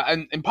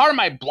 and part of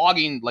my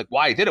blogging,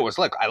 why I did it was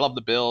I love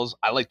the Bills.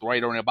 I liked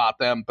writing about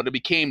them, but it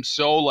became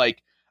so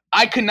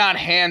I could not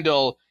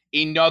handle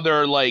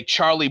another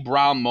Charlie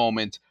Brown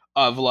moment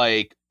of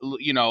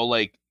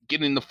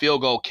getting the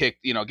field goal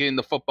kicked, getting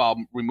the football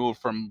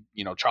removed from,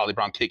 Charlie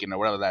Brown kicking or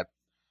whatever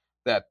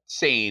that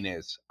saying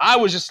is. I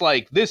was just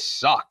this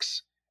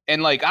sucks.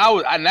 And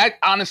and that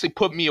honestly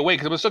put me away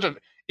because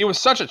it was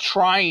such a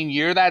trying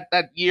year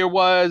that year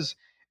was.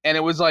 And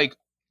it was I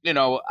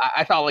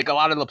thought a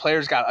lot of the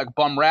players got a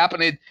bum rap,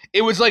 and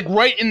it was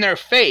right in their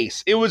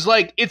face. It was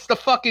it's the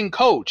fucking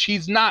coach.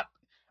 He's not,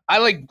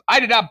 I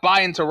did not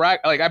buy into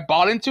I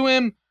bought into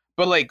him,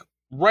 but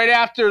right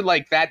after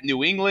that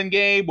New England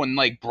game when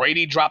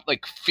Brady dropped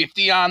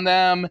 50 on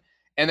them,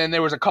 and then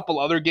there was a couple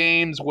other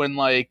games when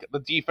the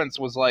defense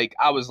was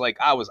I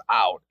was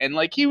out, and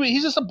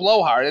he's just a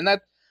blowhard, and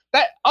that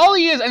all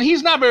he is, and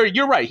he's not very.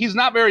 You're right, he's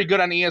not very good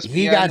on ESPN.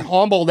 He got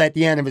humbled at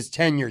the end of his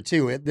tenure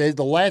too.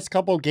 The last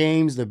couple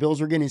games, the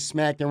Bills were getting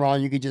smacked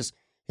around. You could just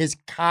his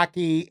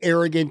cocky,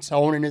 arrogant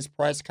tone in his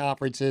press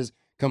conferences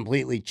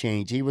completely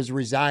changed. He was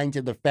resigned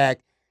to the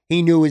fact.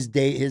 He knew his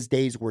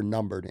days were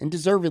numbered, and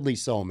deservedly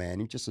so, man.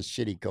 He's just a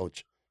shitty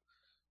coach.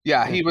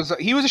 Yeah, he was a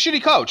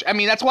shitty coach. I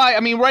mean, that's why. I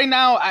mean, right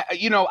now,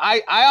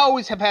 I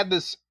always have had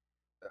this.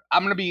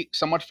 I'm going to be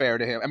somewhat fair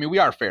to him. I mean, we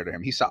are fair to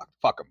him. He sucked.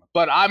 Fuck him.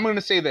 But I'm going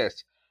to say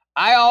this.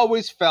 I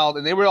always felt,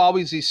 and there were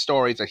always these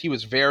stories that he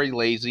was very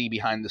lazy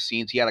behind the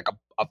scenes. He had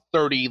a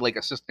 30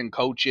 assistant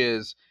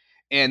coaches,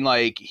 and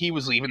he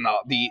was leaving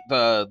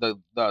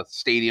the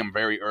stadium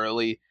very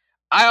early.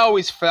 I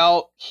always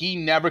felt he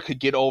never could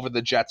get over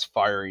the Jets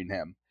firing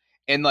him.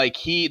 And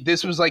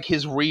this was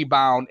his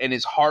rebound, and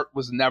his heart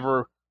was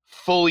never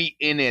fully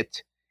in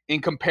it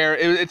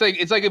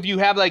it's like if you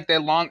have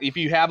if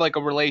you have a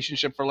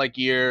relationship for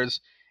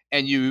years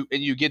and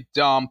you get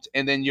dumped,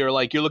 and then you're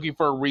looking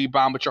for a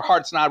rebound, but your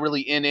heart's not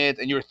really in it,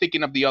 and you're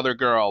thinking of the other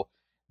girl.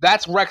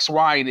 That's Rex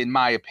Ryan, in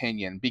my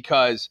opinion,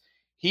 because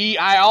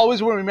I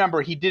always will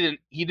remember he did an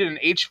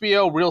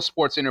HBO Real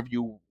Sports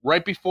interview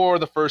right before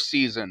the first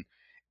season.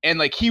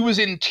 And he was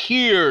in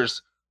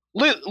tears,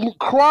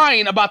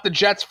 crying about the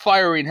Jets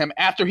firing him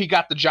after he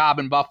got the job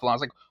in Buffalo. I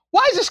was like,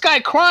 why is this guy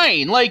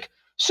crying?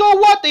 So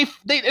what?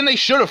 They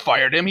should have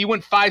fired him. He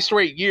went 5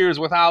 straight years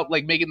without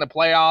making the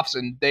playoffs,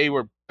 and they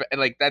were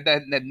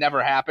that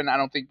never happened. I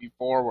don't think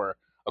before where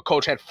a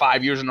coach had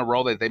 5 years in a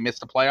row that they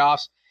missed the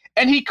playoffs,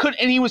 and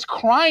he was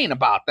crying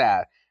about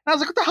that. And I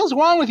was like, what the hell's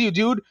wrong with you,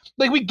 dude?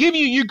 We give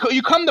you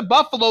come to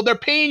Buffalo, they're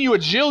paying you $1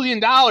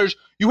 jillion.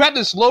 You have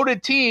this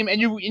loaded team,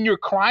 and you're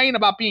crying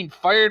about being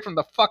fired from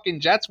the fucking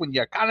Jets when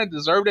you kind of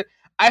deserved it.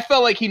 I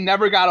felt like he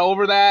never got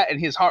over that, and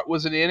his heart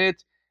wasn't in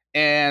it,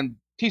 and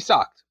he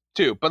sucked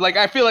too. But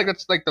I feel like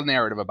that's the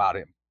narrative about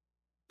him.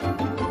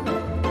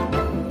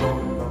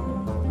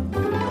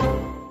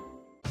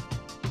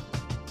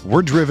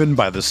 We're driven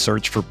by the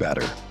search for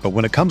better. But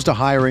when it comes to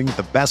hiring,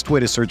 the best way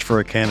to search for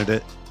a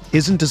candidate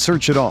isn't to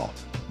search at all.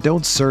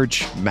 Don't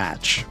search,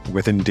 match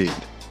with Indeed.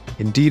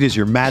 Indeed is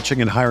your matching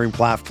and hiring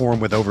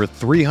platform with over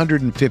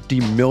 350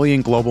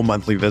 million global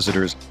monthly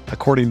visitors,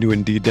 according to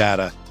Indeed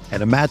data,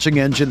 and a matching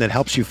engine that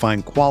helps you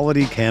find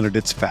quality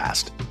candidates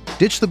fast.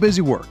 Ditch the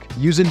busy work.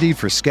 Use Indeed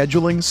for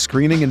scheduling,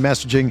 screening, and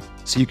messaging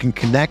so you can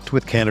connect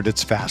with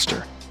candidates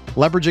faster.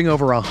 Leveraging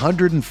over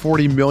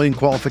 140 million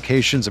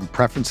qualifications and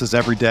preferences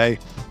every day,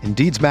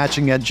 Indeed's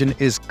matching engine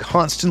is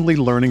constantly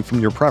learning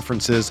from your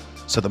preferences,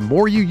 so the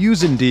more you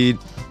use Indeed,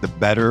 the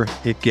better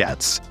it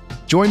gets.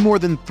 Join more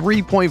than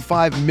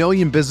 3.5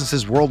 million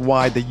businesses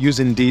worldwide that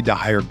use Indeed to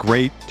hire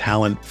great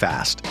talent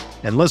fast.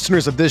 And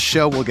listeners of this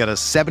show will get a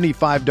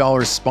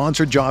 $75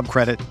 sponsored job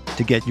credit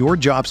to get your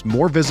jobs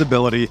more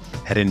visibility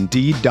at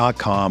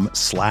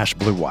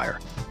Indeed.com/Blue Wire.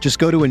 Just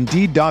go to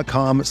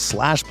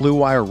Indeed.com/Blue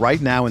Wire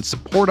right now and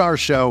support our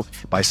show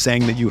by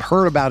saying that you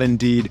heard about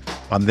Indeed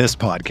on this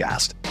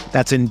podcast.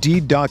 That's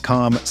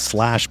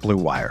Indeed.com/Blue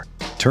Wire.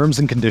 Terms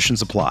and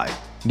conditions apply.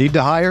 Need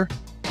to hire?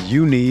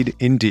 You need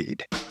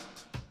Indeed.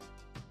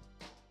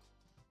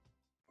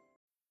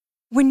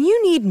 When you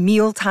need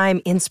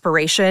mealtime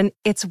inspiration,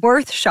 it's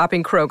worth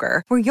shopping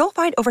Kroger, where you'll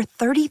find over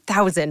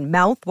 30,000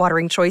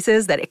 mouth-watering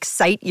choices that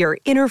excite your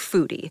inner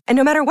foodie. And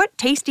no matter what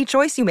tasty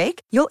choice you make,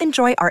 you'll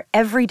enjoy our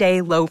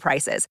everyday low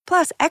prices,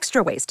 plus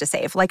extra ways to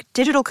save, like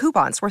digital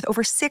coupons worth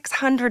over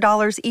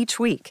 $600 each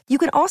week. You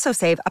can also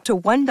save up to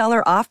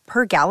 $1 off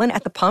per gallon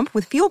at the pump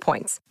with fuel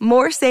points.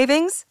 More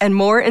savings and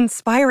more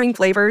inspiring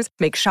flavors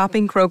make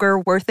shopping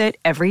Kroger worth it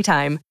every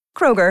time.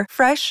 Kroger,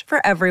 fresh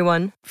for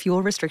everyone.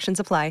 Fuel restrictions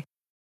apply.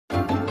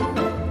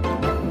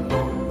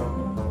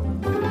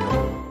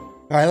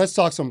 All right, let's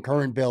talk some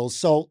current bills.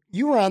 So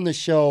you were on the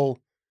show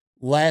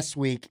last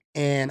week,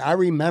 and I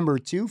remember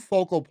two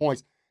focal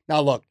points. Now,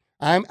 look,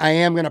 I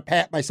am going to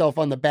pat myself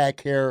on the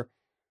back here.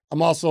 I'm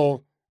going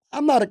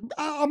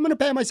to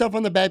pat myself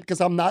on the back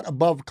because I'm not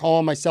above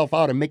calling myself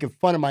out and making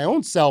fun of my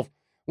own self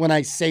when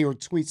I say or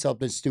tweet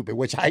something stupid,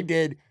 which I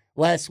did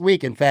last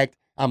week. In fact,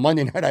 on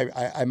Monday night,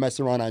 I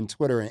messed around on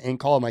Twitter and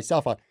called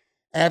myself out.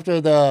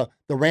 After the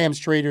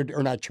Rams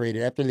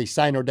after they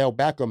signed Odell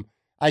Beckham,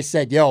 I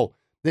said, yo,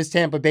 this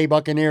Tampa Bay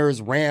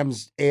Buccaneers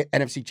Rams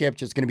NFC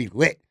Championship is going to be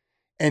lit.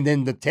 And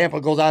then the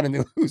Tampa goes out and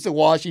they lose to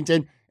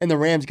Washington, and the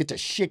Rams get the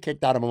shit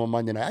kicked out of them on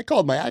Monday night. I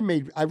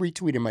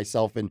retweeted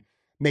myself and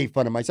made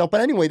fun of myself.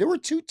 But anyway, there were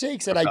two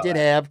takes that I did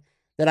have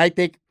that I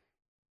think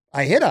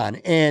I hit on.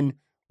 And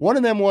one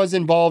of them was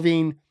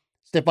involving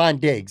Stephon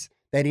Diggs,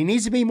 that he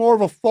needs to be more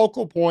of a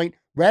focal point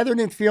rather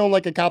than feeling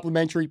like a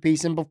complimentary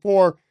piece. And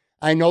before,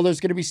 I know there's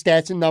going to be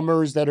stats and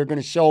numbers that are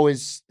going to show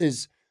his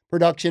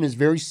production is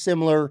very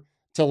similar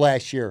to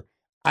last year.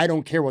 I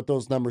don't care what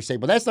those numbers say,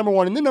 but that's number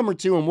one. And then number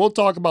two, and we'll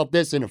talk about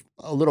this in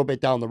a little bit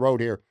down the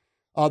road here,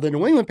 the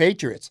New England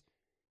Patriots.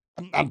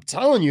 I'm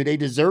telling you, they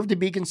deserve to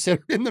be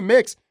considered in the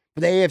mix for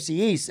the AFC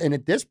East. And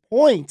at this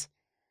point,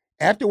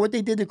 after what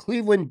they did to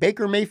Cleveland,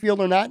 Baker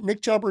Mayfield or not,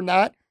 Nick Chubb or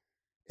not,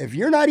 if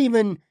you're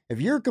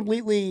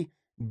completely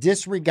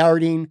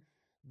disregarding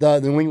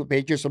the New England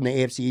Patriots from the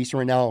AFC East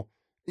right now,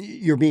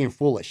 you're being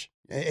foolish.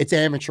 It's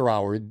amateur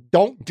hour.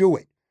 Don't do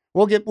it.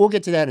 We'll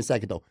get to that in a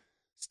second, though.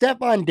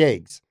 Stephon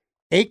Diggs,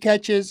 8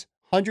 catches,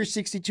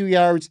 162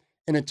 yards,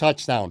 and a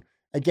touchdown.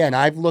 Again,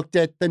 I've looked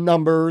at the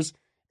numbers,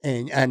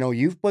 and I know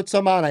you've put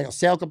some on. I know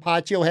Sal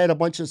Capaccio had a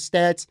bunch of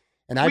stats,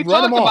 and I've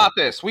read them all. We talked about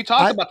this. We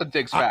talked about the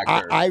Diggs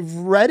factor. I've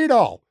read it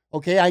all.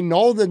 Okay, I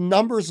know the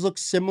numbers look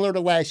similar to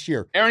last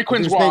year. Aaron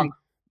Quinn's wrong.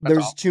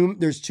 There's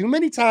too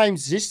many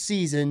times this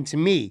season, to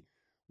me,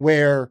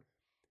 where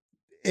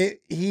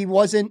he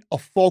wasn't a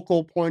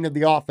focal point of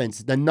the offense.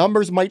 The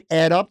numbers might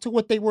add up to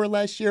what they were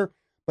last year,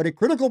 but at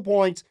critical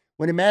points,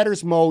 when it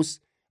matters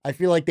most, I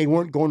feel like they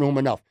weren't going to him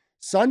enough.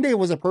 Sunday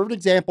was a perfect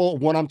example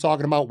of what I'm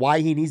talking about,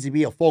 why he needs to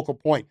be a focal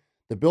point.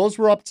 The Bills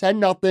were up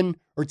 10-0,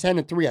 or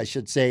 10-3, I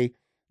should say.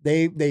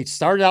 They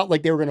started out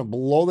like they were going to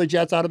blow the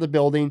Jets out of the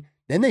building.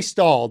 Then they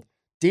stalled.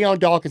 Deion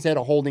Dawkins had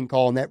a holding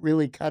call, and that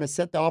really kind of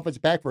set the offense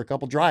back for a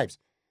couple drives.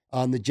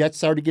 The Jets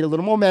started to get a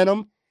little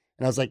momentum,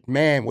 and I was like,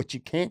 man, what you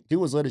can't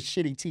do is let a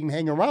shitty team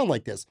hang around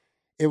like this.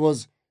 It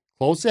was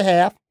close to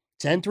half,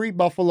 10-3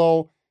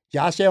 Buffalo.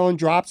 Josh Allen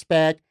drops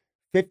back,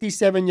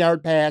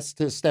 57-yard pass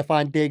to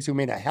Stephon Diggs, who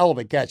made a hell of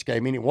a catch.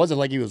 I mean, it wasn't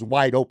like he was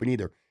wide open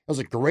either. It was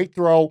a great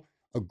throw,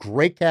 a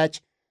great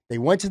catch. They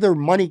went to their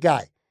money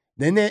guy.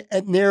 Then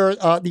near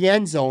the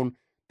end zone,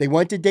 they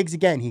went to Diggs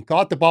again. He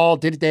caught the ball,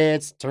 did a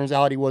dance. Turns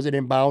out he wasn't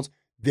inbounds.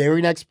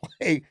 Very next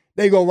play,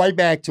 they go right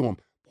back to him.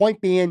 Point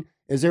being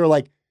is they're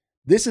like,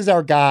 this is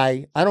our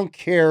guy. I don't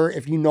care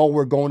if you know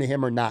we're going to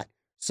him or not.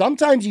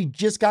 Sometimes you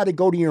just got to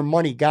go to your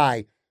money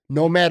guy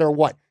no matter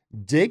what.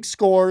 Diggs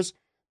scores.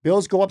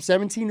 Bills go up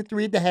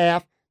 17-3 at the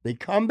half. They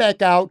come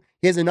back out.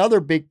 Here's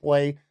another big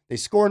play. They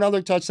score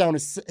another touchdown.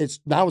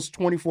 Now it's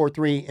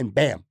 24-3, and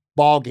bam,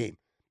 ball game.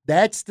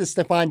 That's the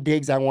Stephon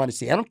Diggs I want to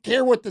see. I don't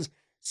care what the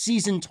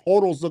season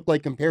totals look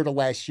like compared to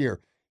last year.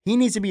 He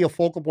needs to be a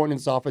focal point in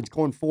this offense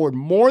going forward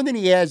more than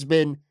he has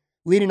been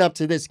leading up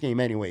to this game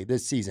anyway,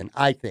 this season,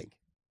 I think.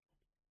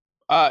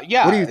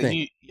 Yeah, What do you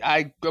think?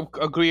 I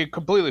agree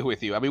completely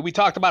with you. I mean, we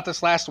talked about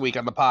this last week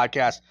on the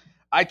podcast.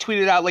 I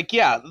tweeted out like,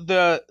 yeah,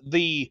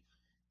 the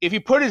if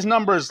you put his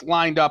numbers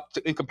lined up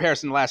in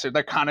comparison to last year,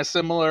 they're kind of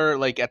similar,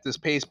 like at this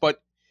pace,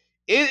 but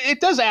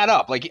it does add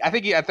up. Like I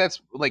think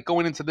that's like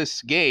going into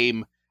this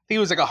game, I think he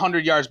was like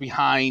 100 yards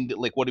behind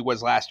like what he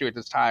was last year at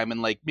this time,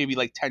 and like maybe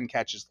like 10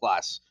 catches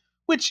less.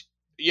 Which,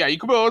 yeah, you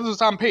could put this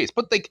was on pace,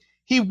 but like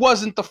he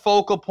wasn't the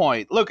focal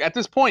point. Look, at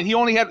this point,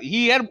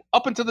 he had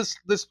up until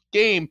this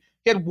game.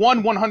 He had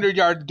one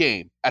 100-yard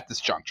game at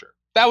this juncture.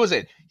 That was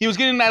it. He was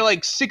getting that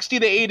like 60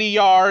 to 80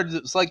 yards.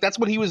 It's like that's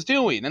what he was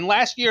doing. And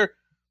last year,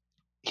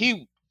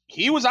 he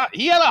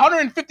had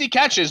 150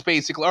 catches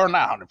basically, or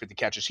not 150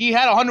 catches. He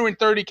had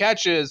 130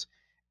 catches,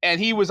 and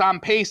he was on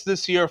pace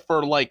this year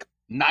for like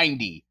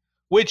 90,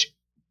 which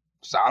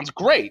sounds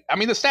great. I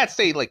mean, the stats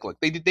say like, look,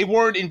 they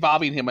weren't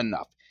involving him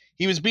enough.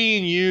 He was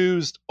being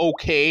used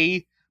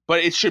okay,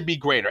 but it should be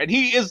greater. And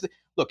he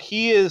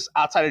is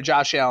outside of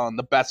Josh Allen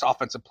the best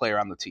offensive player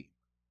on the team.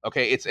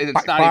 Okay, it's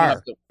not far. even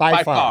up to,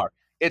 By far.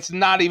 It's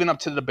not even up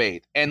to the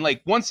debate. And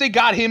like once they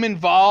got him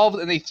involved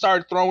and they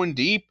started throwing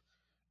deep,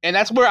 and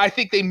that's where I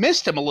think they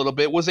missed him a little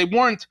bit, was they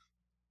weren't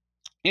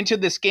into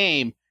this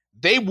game.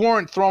 They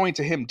weren't throwing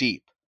to him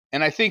deep,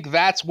 and I think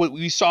that's what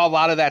we saw a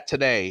lot of that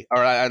today,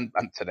 or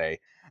today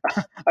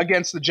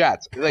against the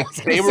Jets. Like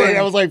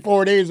that was like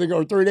 4 days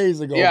ago, 3 days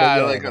ago.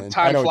 Yeah, like man,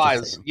 time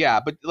flies. Yeah,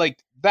 but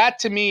like that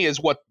to me is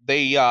what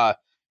they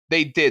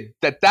did.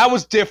 That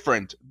was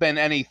different than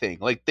anything.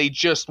 Like they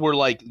just were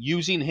like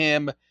using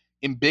him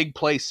in big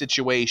play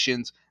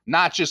situations,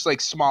 not just like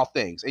small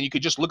things. And you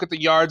could just look at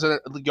the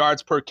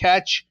yards per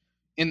catch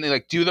and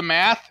like do the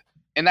math,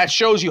 and that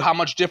shows you how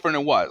much different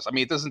it was. I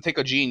mean, it doesn't take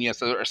a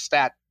genius or a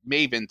stat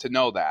maven to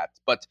know that.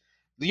 But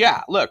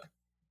yeah, look,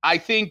 I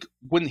think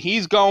when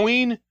he's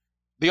going,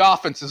 the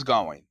offense is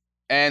going.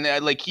 And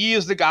like he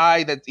is the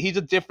guy that he's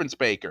a difference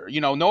maker. You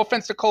know, no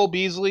offense to Cole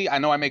Beasley. I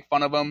know I make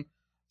fun of him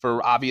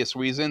for obvious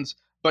reasons,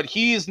 but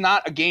he is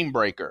not a game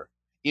breaker.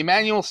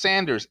 Emmanuel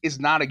Sanders is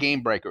not a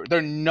game breaker.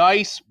 They're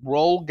nice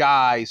role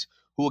guys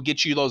who will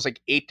get you those like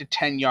 8 to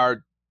 10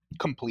 yard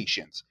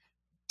completions.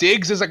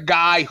 Diggs is a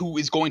guy who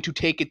is going to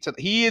take it to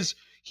he is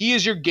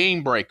your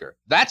game breaker.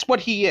 That's what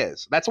he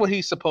is. That's what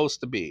he's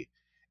supposed to be.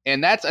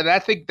 And I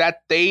think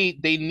that they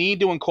need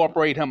to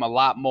incorporate him a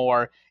lot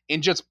more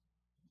in just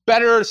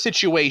better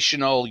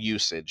situational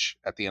usage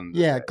at the end of the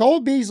day. Yeah, Cole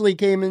Beasley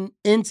came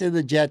into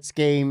the Jets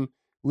game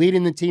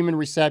leading the team in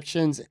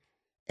receptions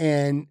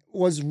and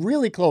was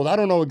really close. I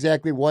don't know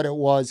exactly what it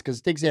was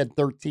because Diggs had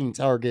 13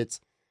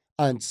 targets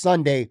on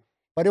Sunday,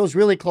 but it was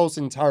really close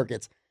in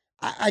targets.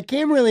 I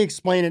can't really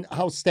explain it,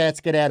 how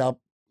stats get add up.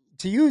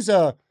 To use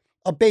a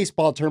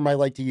baseball term I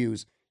like to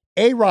use,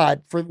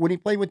 A-Rod, for when he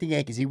played with the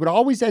Yankees, he would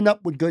always end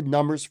up with good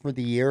numbers for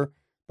the year,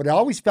 but it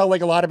always felt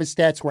like a lot of his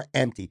stats were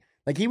empty.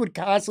 Like he would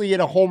constantly hit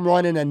a home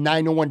run in a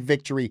 9-1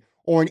 victory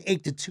or an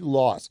 8-2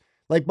 loss.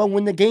 Like, but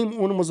when it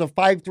was a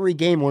 5-3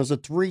 game, when it was a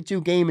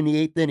 3-2 game in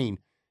the 8th inning,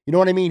 you know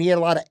what I mean? He had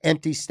a lot of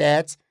empty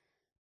stats.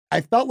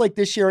 I felt like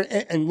this year,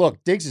 and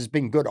look, Diggs has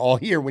been good all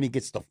year when he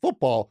gets the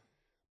football,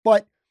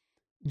 but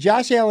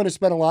Josh Allen has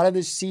spent a lot of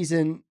this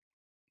season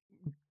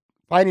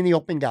finding the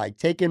open guy,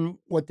 taking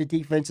what the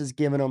defense has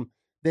given him,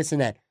 this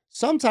and that.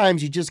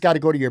 Sometimes you just got to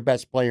go to your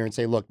best player and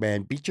say, look,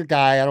 man, beat your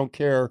guy. I don't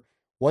care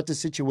what the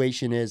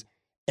situation is,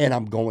 and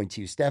I'm going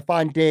to.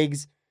 Stephon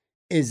Diggs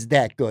is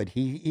that good.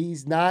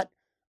 He's not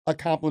a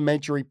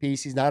complimentary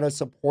piece. He's not a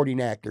supporting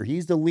actor.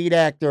 He's the lead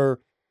actor,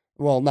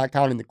 well, not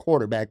counting the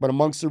quarterback, but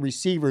amongst the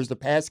receivers, the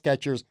pass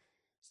catchers,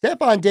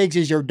 Stephon Diggs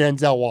is your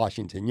Denzel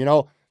Washington. You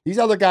know, these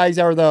other guys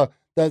are the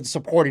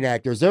supporting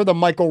actors. They're the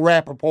Michael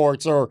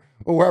Rappaports or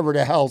whoever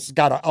the hell's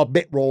got a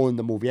bit role in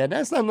the movie. And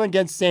that's nothing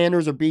against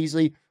Sanders or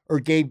Beasley or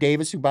Gabe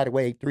Davis, who, by the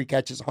way, 3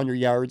 catches, 100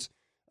 yards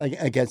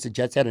against the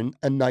Jets, had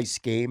a nice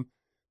game.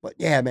 But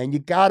yeah, man,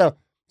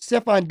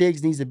 Stephon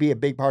Diggs needs to be a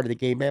big part of the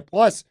game, man.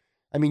 Plus,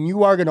 I mean,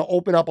 you are going to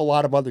open up a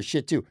lot of other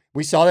shit too.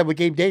 We saw that with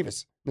Gabe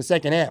Davis in the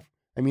second half.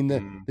 I mean,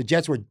 the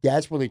Jets were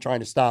desperately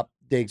trying to stop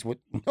Diggs with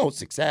no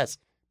success.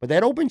 But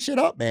that opened shit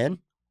up, man.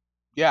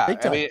 Yeah,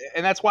 I mean,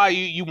 and that's why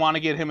you want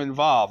to get him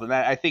involved. And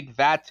I think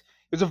that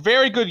it was a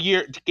very good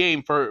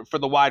game for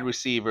the wide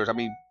receivers. I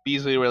mean,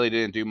 Beasley really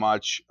didn't do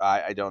much.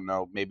 I don't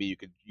know. Maybe you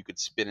could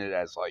spin it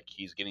as like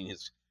he's getting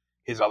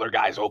his other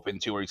guys open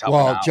too, or he's helping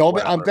out. Joe,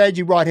 I'm glad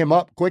you brought him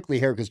up quickly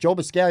here because Joe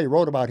Biscaglia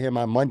wrote about him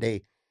on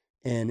Monday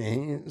and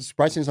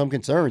expressing some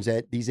concerns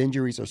that these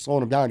injuries are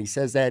slowing him down. He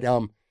says that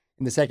in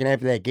the second half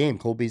of that game,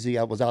 Cole Beasley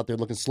was out there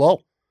looking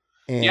slow.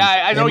 And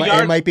yeah, I know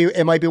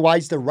it might be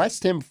wise to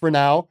rest him for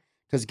now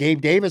because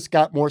Gabe Davis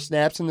got more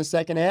snaps in the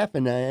second half,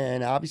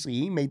 and obviously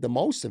he made the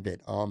most of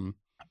it.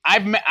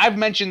 I've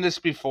mentioned this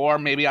before,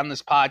 maybe on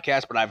this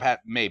podcast,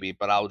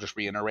 but I'll just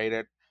reiterate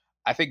it.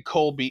 I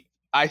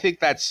think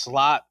that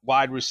slot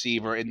wide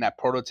receiver in that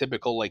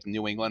prototypical like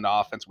New England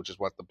offense, which is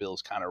what the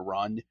Bills kind of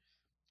run,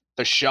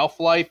 the shelf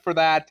life for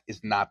that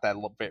is not that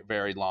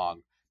very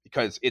long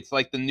because it's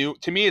like to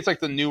me, it's like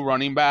the new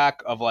running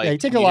back of like. Yeah, you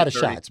take a lot of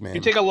shots, man.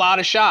 You take a lot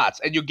of shots,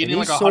 and you're getting and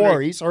like he's 100.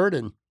 Sore. He's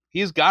hurting.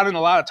 He's gotten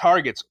a lot of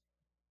targets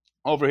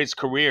over his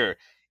career.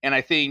 And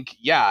I think,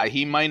 yeah,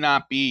 he might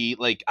not be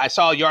like I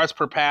saw yards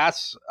per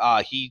pass.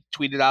 He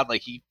tweeted out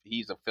like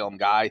he's a film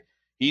guy.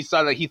 He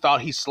said that he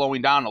thought he's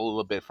slowing down a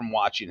little bit from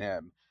watching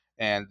him.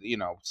 And, you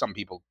know, some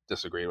people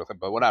disagree with him,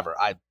 but whatever.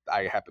 I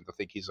happen to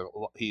think he's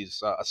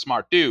a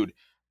smart dude.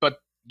 But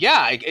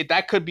yeah,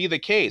 that could be the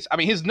case. I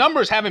mean, his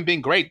numbers haven't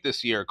been great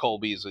this year, Cole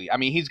Beasley. I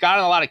mean, he's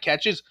gotten a lot of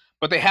catches,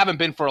 but they haven't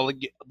been for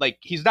like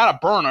he's not a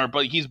burner,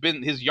 but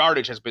his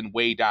yardage has been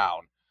way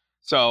down.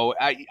 So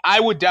I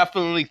would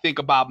definitely think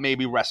about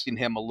maybe resting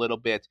him a little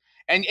bit.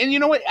 And you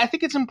know what? I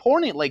think it's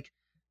important. Like,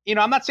 you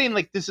know, I'm not saying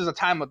like this is a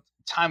time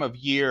of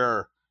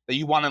year that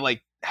you want to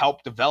like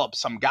help develop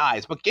some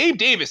guys, but Gabe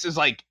Davis is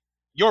like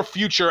your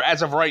future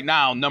as of right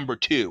now, number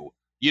 2.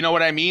 You know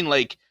what I mean?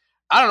 Like,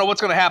 I don't know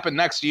what's going to happen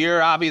next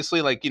year.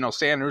 Obviously, like, you know,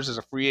 Sanders is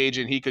a free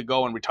agent. He could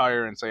go and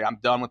retire and say, I'm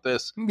done with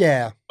this.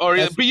 Yeah.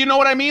 But you know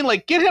what I mean?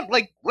 Like, get him,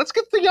 like, let's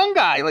get the young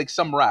guy, like,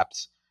 some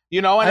reps,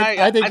 you know? And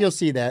I think you'll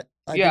see that.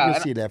 I think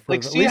you'll see that for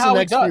like, at least the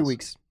next few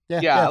weeks.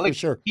 Yeah, like, for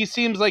sure. He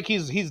seems like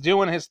he's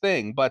doing his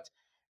thing. But,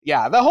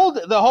 yeah, the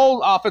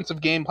whole offensive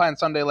game plan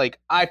Sunday, like,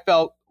 I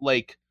felt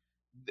like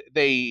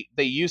they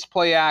used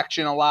play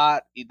action a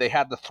lot. They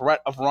had the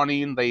threat of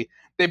running. They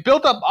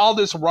built up all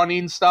this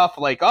running stuff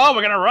like, oh,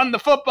 we're going to run the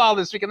football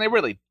this week. And they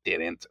really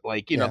didn't.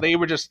 Like, you know, they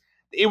were just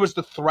 – it was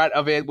the threat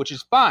of it, which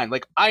is fine.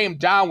 Like, I am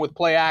down with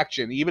play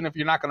action, even if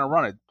you're not going to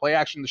run it. Play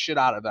action the shit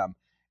out of them.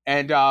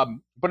 And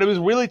but it was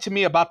really, to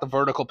me, about the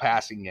vertical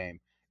passing game.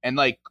 And,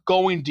 like,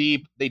 going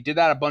deep. They did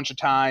that a bunch of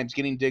times,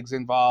 getting Diggs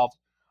involved.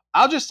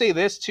 I'll just say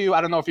this, too.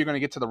 I don't know if you're going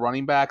to get to the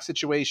running back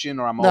situation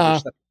or I'm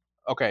overstepping.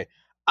 Okay.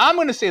 I'm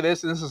going to say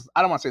this, and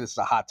I don't want to say this is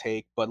a hot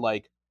take, but,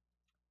 like,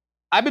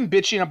 I've been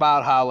bitching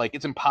about how, like,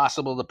 it's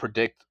impossible to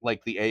predict,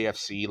 like, the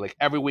AFC. Like,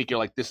 every week you're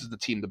like, this is the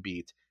team to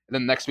beat. And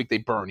then next week they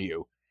burn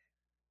you.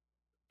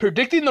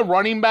 Predicting the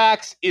running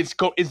backs is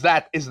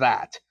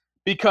that.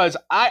 Because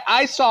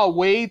I saw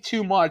way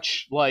too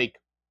much love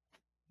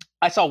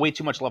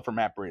for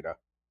Matt Breida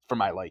for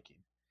my liking.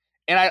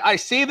 And I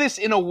say this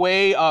in a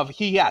way of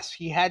he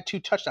had 2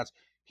 touchdowns.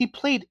 He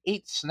played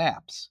 8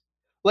 snaps.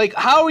 Like,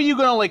 how are you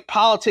going to, like,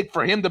 politic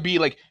for him to be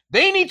like,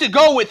 they need to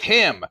go with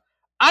him?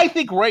 I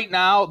think right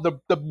now the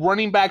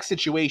running back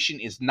situation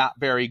is not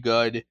very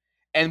good.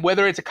 And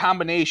whether it's a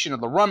combination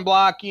of the run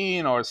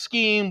blocking or a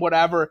scheme,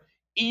 whatever,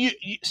 you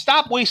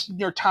stop wasting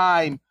your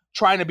time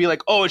trying to be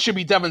like, oh, it should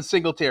be Devin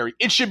Singletary.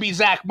 It should be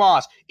Zach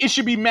Moss. It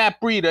should be Matt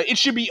Breida. It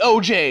should be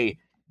OJ.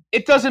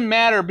 It doesn't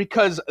matter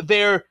because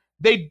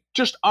they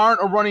just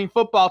aren't a running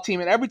football team.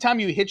 And every time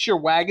you hitch your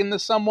wagon to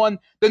someone,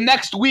 the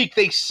next week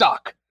they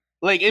suck.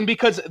 Like, and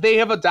because they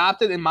have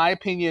adopted, in my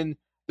opinion,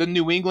 the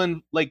New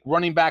England like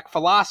running back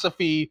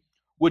philosophy,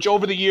 which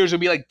over the years would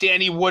be like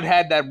Danny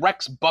Woodhead, that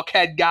Rex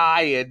Buckhead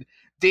guy, and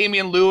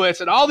Damian Lewis,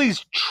 and all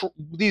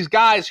these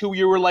guys who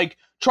you were like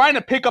trying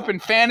to pick up in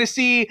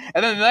fantasy,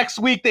 and then the next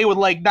week they would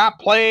like not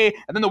play,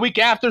 and then the week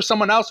after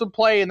someone else would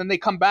play, and then they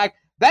come back.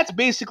 That's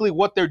basically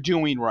what they're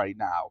doing right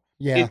now.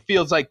 Yeah. It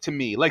feels like to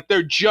me. Like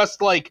they're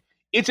just like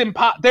it's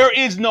there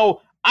is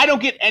no I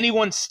don't get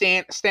anyone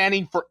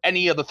standing for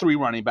any of the 3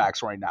 running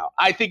backs right now.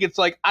 I think it's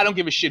like I don't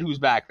give a shit who's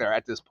back there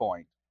at this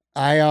point.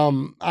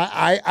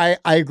 I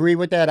agree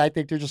with that. I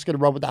think they're just going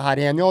to run with the hot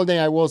hand. The only thing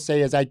I will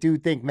say is I do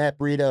think Matt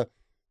Breida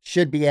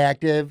should be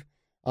active.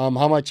 How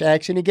much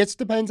action he gets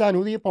depends on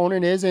who the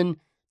opponent is and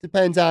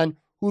depends on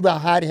who the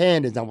hot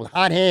hand is. Now, with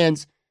hot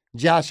hands,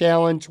 Josh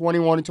Allen,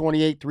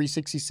 21-28,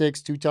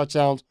 366, 2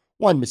 touchdowns,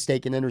 1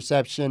 mistaken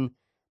interception.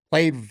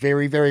 Played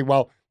very, very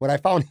well. What I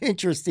found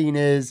interesting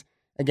is,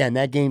 again,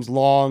 that game's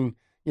long.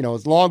 You know,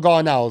 it's long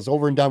gone now. It's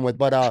over and done with.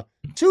 But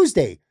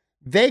Tuesday,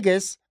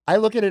 Vegas, I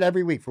look at it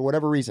every week for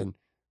whatever reason.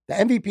 The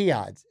MVP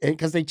odds,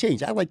 because they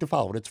change. I like to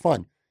follow it. It's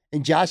fun.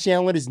 And Josh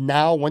Allen is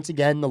now, once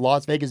again, the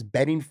Las Vegas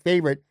betting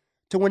favorite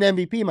to win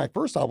MVP. My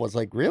first thought was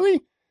like,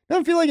 really?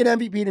 Doesn't feel like an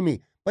MVP to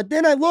me. But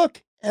then I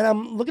look, and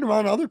I'm looking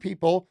around other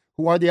people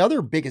who are the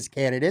other biggest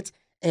candidates.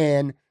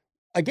 And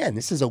again,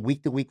 this is a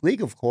week-to-week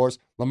league, of course.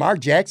 Lamar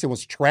Jackson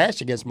was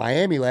trash against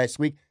Miami last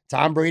week.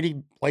 Tom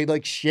Brady played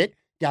like shit,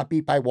 got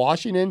beat by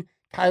Washington.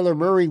 Kyler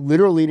Murray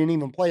literally didn't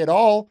even play at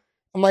all.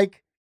 I'm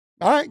like,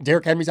 all right,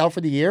 Derrick Henry's out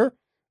for the year.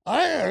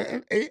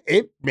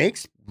 It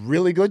makes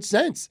really good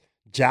sense.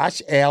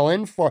 Josh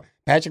Allen for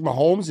Patrick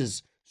Mahomes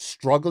has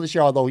struggled this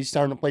year, although he's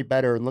starting to play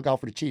better, and look out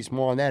for the Chiefs.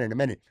 More on that in a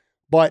minute.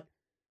 But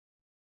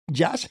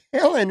Josh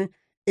Allen,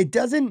 it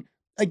doesn't,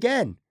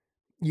 again,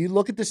 you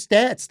look at the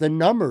stats, the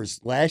numbers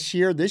last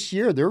year, this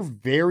year, they're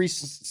very,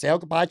 Sal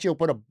Capaccio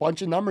put a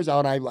bunch of numbers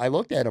out. I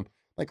looked at them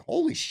like,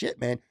 holy shit,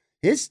 man.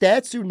 His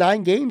stats through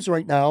 9 games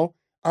right now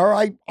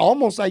are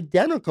almost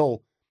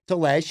identical to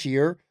last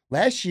year.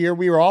 Last year,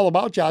 we were all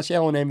about Josh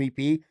Allen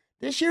MVP.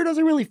 This year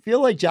doesn't really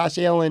feel like Josh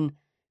Allen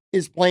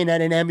is playing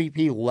at an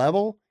MVP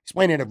level. He's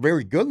playing at a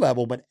very good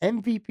level, but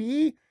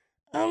MVP,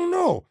 I don't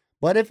know.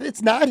 But if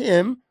it's not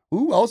him,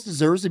 who else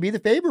deserves to be the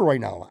favorite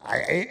right now?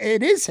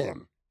 It is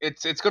him.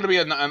 it's going to be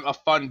a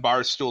fun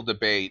barstool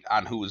debate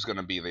on who is going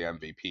to be the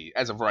MVP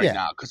as of right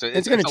now, because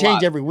it's going to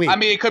change every week. I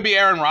mean, it could be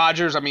Aaron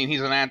Rodgers. I mean, he's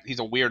a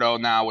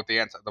weirdo now with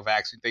the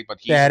vaccine thing, but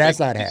that's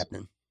not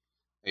happening.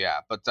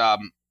 Yeah, but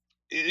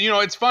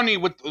it's funny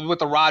with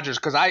the Rodgers,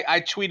 because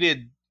I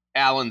tweeted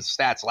Allen's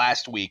stats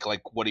last week,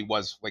 like what he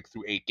was like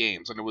through 8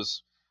 games, and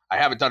I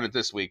haven't done it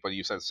this week, but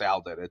you said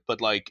Sal did it,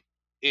 but like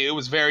it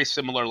was very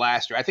similar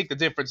last year. I think the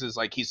difference is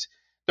like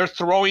they're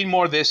throwing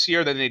more this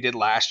year than they did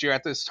last year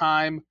at this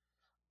time.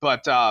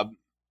 But,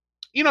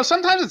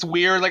 sometimes it's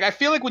weird. Like, I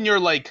feel like when you're,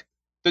 like,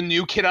 the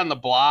new kid on the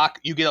block,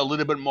 you get a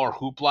little bit more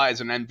hoopla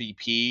as an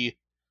MVP.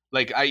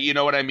 Like, you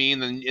know what I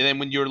mean? And then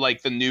when you're,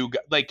 like, the new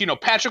guy. Like,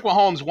 Patrick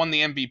Mahomes won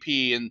the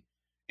MVP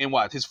in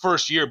what? His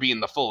first year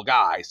being the full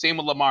guy. Same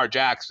with Lamar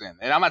Jackson.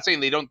 And I'm not saying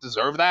they don't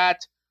deserve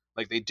that.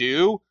 Like, they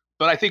do.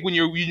 But I think when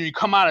you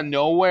come out of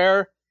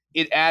nowhere,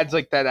 it adds,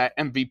 like, that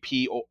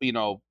MVP,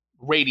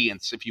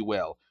 radiance, if you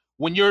will.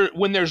 When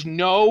there's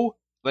no...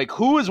 Like,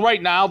 who is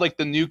right now, like,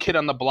 the new kid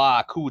on the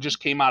block who just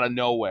came out of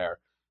nowhere?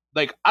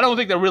 Like, I don't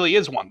think there really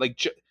is one. Like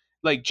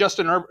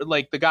Justin Herbert,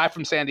 like, the guy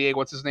from San Diego,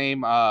 what's his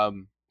name?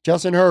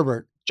 Justin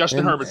Herbert.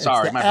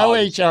 Sorry. My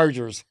LA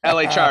Chargers.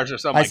 LA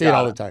Chargers, oh my God. I say it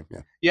all the time,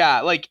 yeah.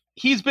 Yeah, like,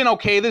 he's been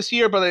okay this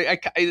year, but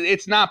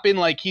it's not been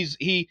like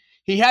he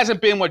hasn't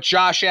been what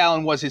Josh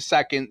Allen was his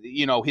second,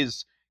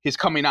 his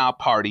coming out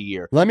party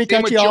year. Let me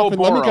cut you off.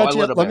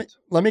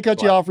 Let me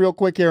cut you off real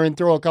quick here and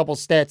throw a couple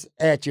stats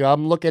at you.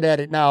 I'm looking at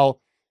it now.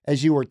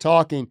 As you were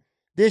talking,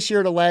 this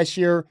year to last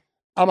year,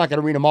 I'm not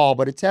going to read them all,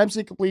 but attempts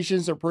and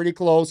completions are pretty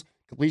close.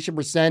 Completion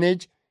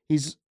percentage,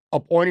 he's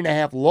 1.5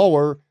 points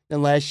lower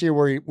than last year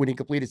when he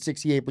completed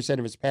 68%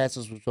 of his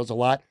passes, which was a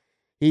lot.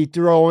 He's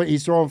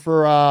throwing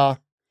for,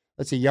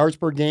 yards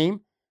per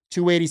game,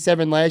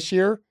 287 last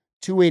year,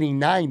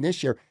 289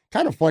 this year.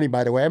 Kind of funny,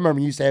 by the way. I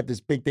remember you used to have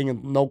this big thing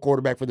of no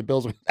quarterback for the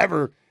Bills was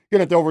ever going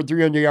to throw over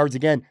 300 yards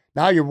again.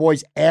 Now your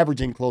boy's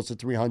averaging close to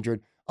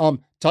 300.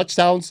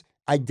 Touchdowns,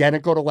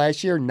 identical to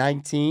last year,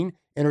 19.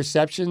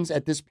 Interceptions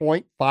at this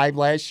point, 5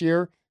 last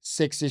year,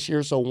 6 this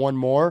year, so 1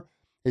 more.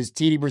 His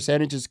TD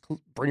percentage is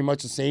pretty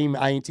much the same.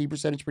 INT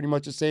percentage pretty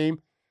much the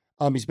same.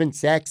 He's been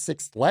sacked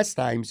 6 less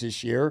times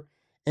this year.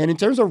 And in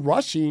terms of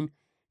rushing,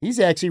 he's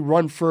actually he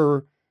ran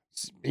for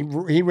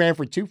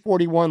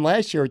 241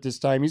 last year at this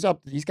time.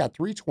 He's got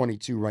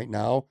 322 right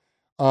now.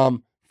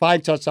 5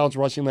 touchdowns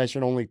rushing last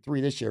year and only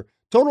 3 this year.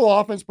 Total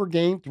offense per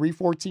game,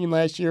 314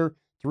 last year,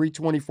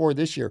 324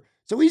 this year.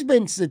 So he's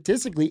been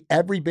statistically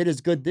every bit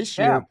as good this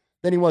year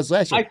than he was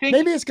last year. I think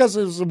maybe it's because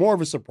it was more of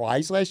a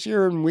surprise last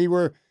year, and we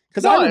were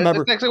because I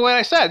remember that's exactly what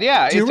I said.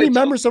 Yeah, do you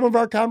remember some of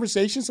our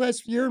conversations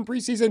last year in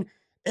preseason?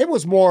 It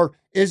was more: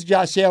 is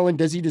Josh Allen?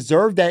 Does he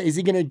deserve that? Is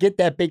he going to get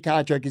that big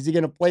contract? Is he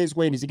going to play his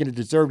way? And is he going to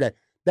deserve that?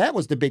 That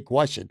was the big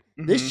question.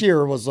 Mm-hmm. This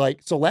year was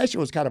last year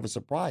was kind of a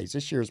surprise.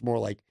 This year is more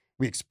like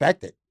we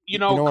expect it. You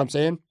know what I'm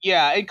saying?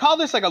 Yeah, and call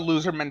this like a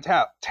loser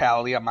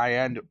mentality on my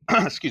end.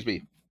 Excuse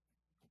me.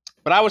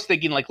 But I was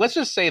thinking, like, let's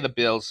just say the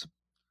Bills,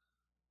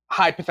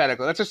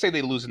 hypothetically, let's just say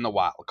they lose in the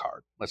wild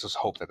card. Let's just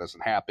hope that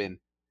doesn't happen.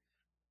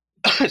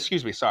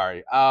 Excuse me,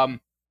 sorry. I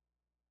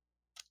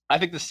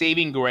think the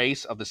saving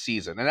grace of the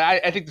season, and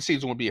I think the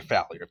season would be a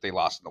failure if they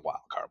lost in the wild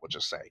card, we'll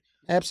just say.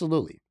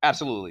 Absolutely,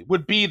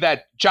 would be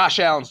that Josh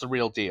Allen's the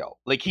real deal.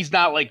 Like, he's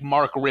not like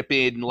Mark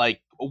Rippon, like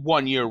a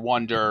 1-year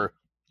wonder.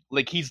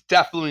 Like, he's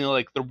definitely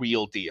like the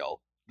real deal.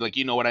 Like,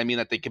 you know what I mean?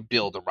 That they can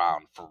build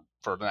around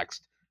for the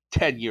next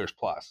 10 years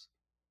plus.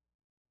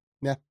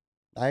 Yeah,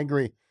 I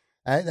agree.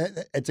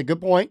 It's a good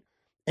point.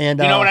 And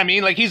you know what I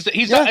mean? Like, he's and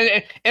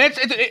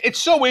it's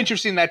so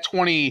interesting that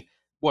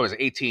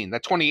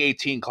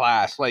 2018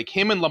 class, like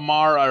him and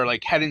Lamar are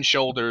like head and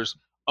shoulders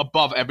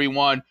above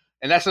everyone.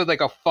 And that's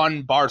like a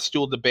fun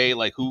barstool debate.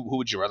 Like, who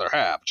would you rather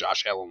have?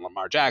 Josh Allen,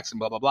 Lamar Jackson,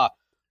 blah, blah, blah.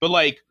 But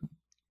like,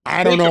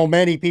 I don't know.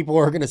 Many people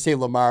are going to say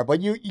Lamar,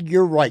 but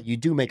you're right. You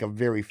do make a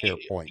very fair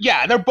point.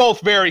 Yeah, they're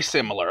both very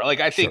similar. Like,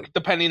 I think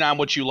depending on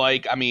what you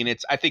like, I mean,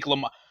 I think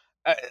Lamar,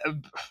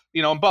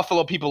 in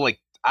Buffalo, people like,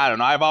 I don't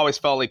know. I've always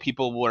felt like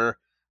people were,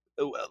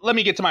 let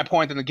me get to my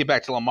point and then get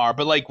back to Lamar.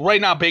 But like right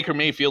now, Baker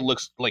Mayfield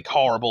looks like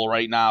horrible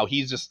right now.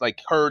 He's just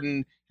like hurting.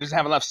 He doesn't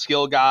have enough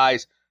skill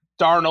guys.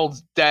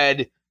 Darnold's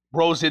dead.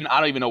 Rosen, I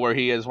don't even know where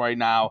he is right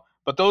now.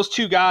 But those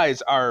two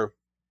guys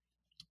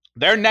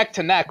they're neck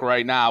to neck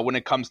right now when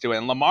it comes to it.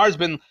 And Lamar's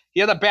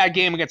he had a bad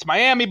game against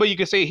Miami, but you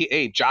could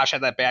say, Josh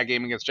had that bad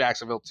game against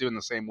Jacksonville too in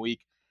the same week.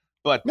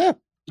 But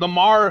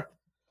Lamar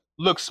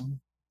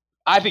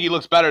I think he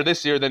looks better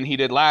this year than he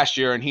did last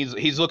year, and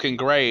he's looking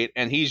great,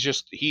 and he's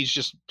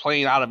just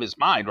playing out of his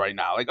mind right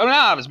now. Like, not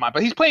out of his mind,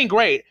 but he's playing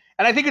great.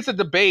 And I think it's a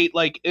debate,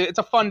 like it's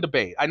a fun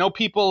debate. I know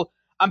people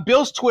on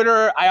Bill's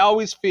Twitter, I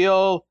always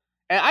feel,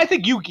 and I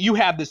think you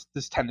have this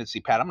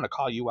tendency, Pat. I'm going to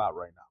call you out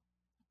right now,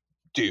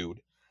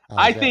 dude.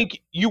 I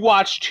think you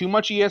watch too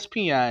much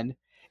ESPN.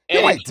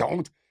 No, I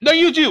don't. No,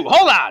 you do.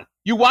 Hold on.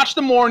 You watch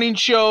the morning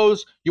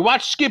shows. You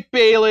watch Skip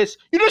Bayless.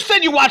 You just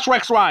said you watch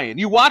Rex Ryan.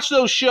 You watch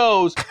those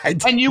shows,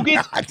 and you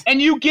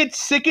get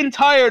sick and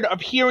tired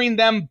of hearing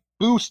them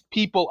boost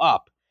people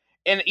up.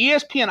 And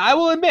ESPN, I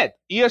will admit,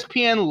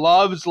 ESPN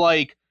loves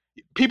like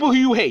people who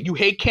you hate. You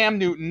hate Cam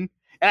Newton,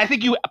 and I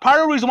think part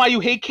of the reason why you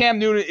hate Cam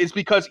Newton is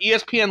because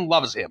ESPN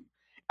loves him,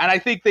 and I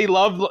think they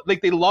love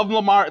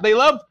Lamar. They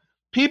love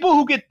people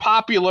who get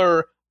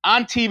popular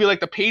on TV,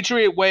 like the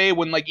Patriot Way,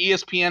 when like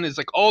ESPN is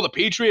like, oh, the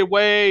Patriot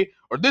Way,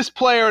 or this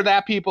player, or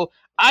that people.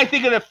 I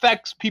think it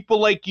affects people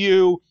like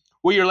you,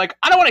 where you're like,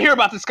 I don't want to hear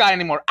about this guy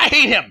anymore. I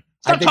hate him.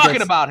 Stop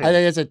talking about him. I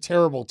think that's a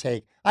terrible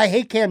take. I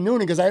hate Cam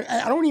Newton because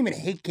I don't even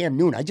hate Cam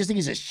Newton. I just think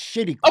he's a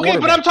shitty quarterback.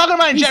 Okay, but I'm talking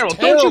about in general.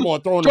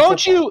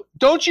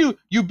 Don't you?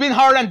 You've been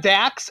hard on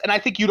Dax, and I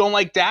think you don't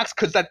like Dax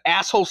because that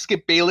asshole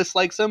Skip Bayless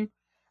likes him.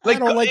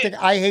 Like,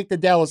 I hate the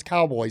Dallas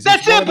Cowboys.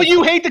 That's it, but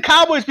you hate the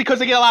Cowboys because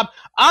they get a lot.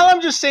 All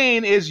I'm just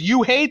saying is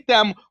you hate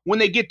them when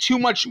they get too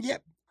much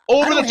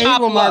over the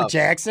top. Lamar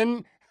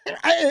Jackson.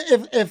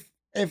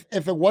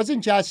 If it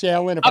wasn't Josh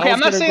Allen, I'm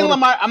not saying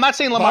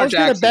Lamar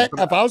Jackson.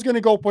 If I was going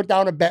to go put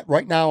down a bet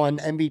right now on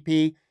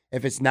MVP,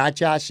 if it's not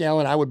Josh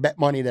Allen, I would bet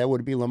money that it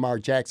would be Lamar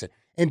Jackson.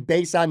 And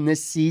based on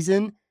this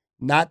season,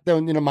 not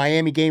the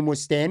Miami game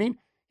withstanding,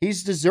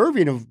 he's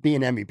deserving of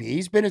being MVP.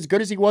 He's been as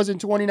good as he was in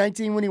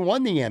 2019 when he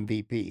won the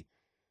MVP.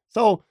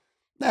 So,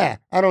 I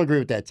don't agree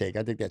with that take.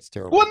 I think that's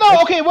terrible. Well,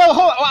 no, okay.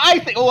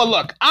 Well,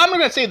 look, I'm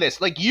going to say this.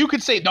 Like, you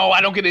could say, no,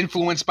 I don't get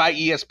influenced by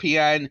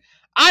ESPN.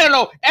 I don't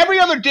know. Every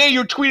other day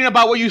you're tweeting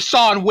about what you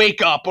saw on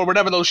Wake Up or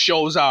whatever those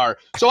shows are.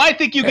 So I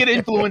think you get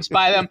influenced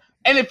by them.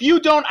 And if you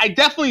don't, I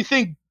definitely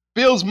think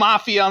Bills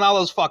Mafia and all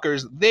those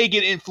fuckers, they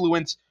get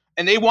influenced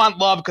and they want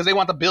love because they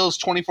want the Bills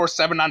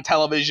 24/7 on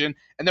television.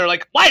 And they're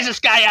like, why is this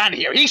guy on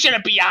here? He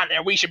shouldn't be on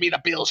there. We should be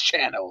the Bills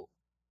channel.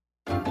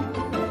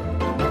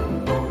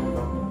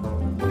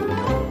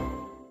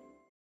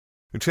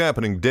 It's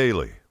happening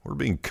daily. We're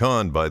being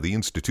conned by the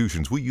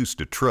institutions we used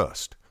to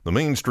trust. The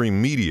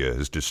mainstream media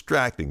is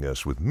distracting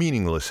us with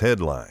meaningless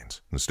headlines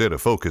instead of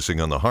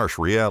focusing on the harsh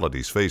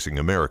realities facing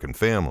American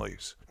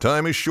families.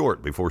 Time is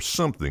short before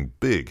something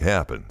big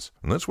happens,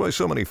 and that's why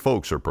so many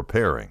folks are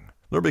preparing.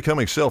 They're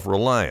becoming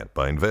self-reliant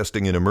by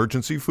investing in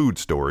emergency food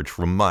storage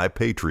from My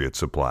Patriot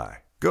Supply.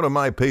 Go to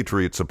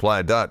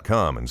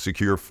MyPatriotSupply.com and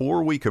secure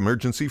 4-week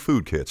emergency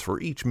food kits for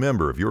each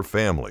member of your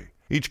family.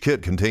 Each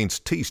kit contains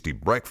tasty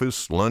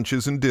breakfasts,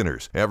 lunches, and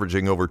dinners,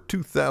 averaging over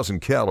 2,000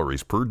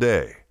 calories per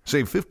day.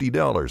 Save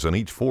 $50 on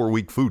each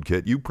 4-week food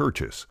kit you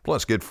purchase.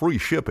 Plus, get free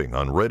shipping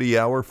on Ready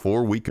Hour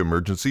 4-week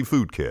emergency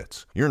food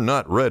kits. You're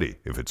not ready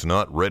if it's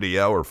not Ready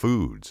Hour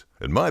foods.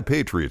 At My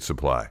Patriot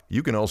Supply,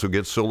 you can also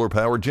get solar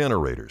power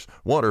generators,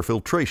 water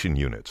filtration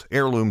units,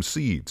 heirloom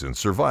seeds, and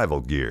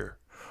survival gear.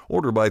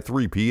 Order by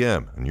 3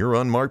 p.m. and your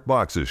unmarked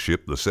boxes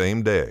ship the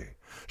same day.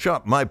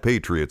 Shop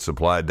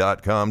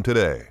MyPatriotSupply.com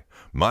today.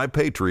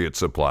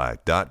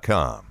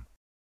 MyPatriotSupply.com.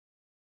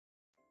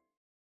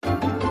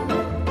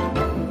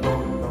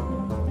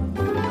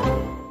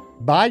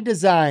 By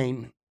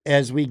design,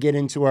 as we get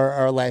into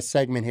our last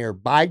segment here,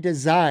 by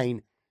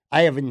design,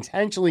 I have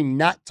intentionally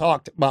not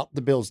talked about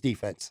the Bills'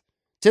 defense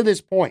to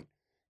this point.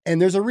 And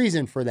there's a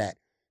reason for that.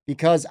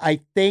 Because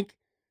I think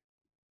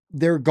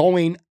they're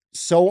going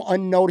so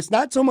unnoticed.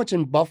 Not so much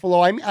in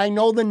Buffalo. I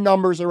know the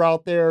numbers are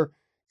out there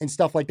and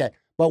stuff like that.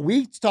 But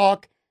we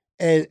talk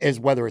as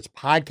whether it's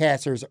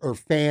podcasters or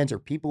fans or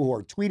people who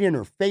are tweeting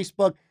or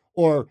Facebook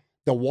or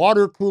the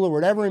water cooler,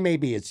 whatever it may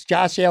be. It's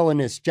Josh Allen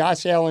this,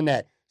 Josh Allen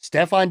that.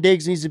 Stephon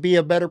Diggs needs to be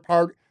a bigger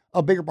part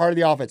of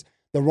the offense.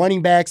 The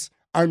running backs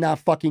are not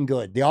fucking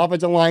good. The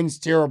offensive line's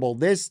terrible.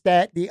 This,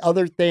 that, the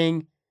other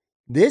thing.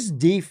 This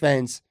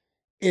defense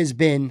has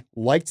been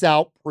lights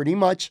out pretty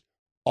much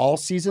all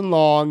season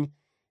long.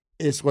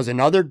 This was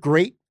another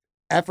great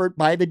effort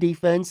by the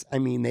defense. I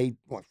mean, they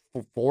 4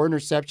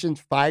 interceptions,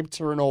 5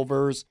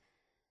 turnovers.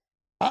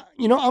 I'm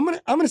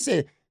gonna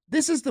say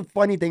this is the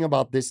funny thing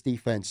about this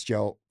defense,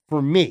 Joe.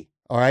 For me,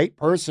 all right,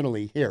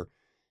 personally, here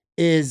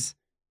is.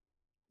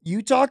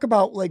 You talk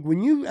about like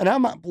when you, and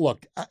I'm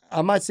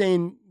not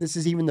saying this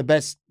is even the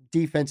best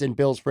defense in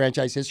Bills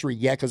franchise history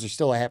yet because there's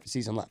still a half a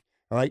season left.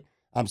 All right.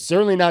 I'm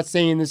certainly not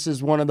saying this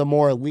is one of the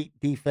more elite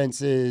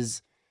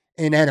defenses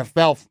in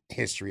NFL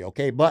history.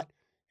 Okay. But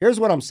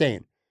here's what I'm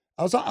saying.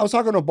 I was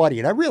talking to a buddy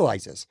and I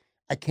realized this.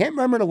 I can't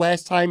remember the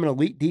last time an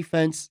elite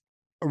defense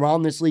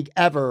around this league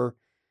ever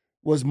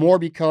was more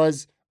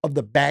because of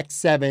the back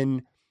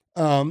seven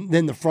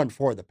than the front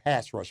four of the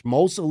pass rush.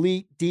 Most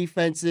elite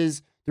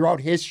defenses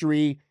throughout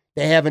history,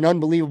 they have an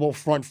unbelievable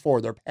front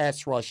four. Their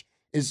pass rush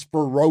is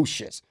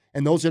ferocious.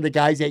 And those are the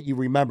guys that you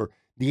remember.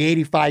 The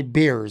 85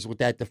 Bears with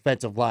that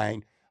defensive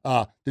line.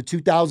 The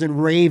 2000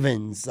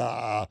 Ravens.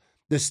 The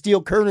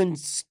Steel Curtain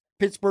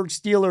Pittsburgh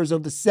Steelers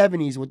of the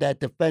 70s with that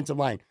defensive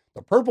line.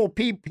 The Purple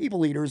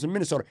People Eaters in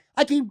Minnesota.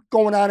 I keep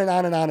going on and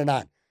on and on and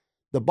on.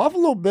 The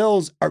Buffalo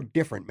Bills are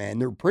different, man.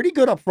 They're pretty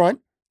good up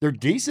front. They're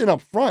decent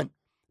up front.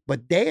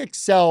 But they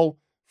excel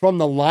from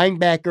the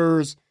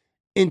linebackers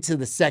into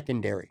the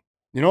secondary.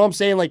 You know what I'm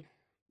saying? Like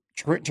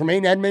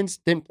Tremaine Edmonds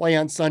didn't play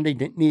on Sunday,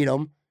 didn't need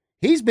him.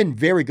 He's been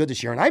very good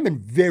this year, and I've been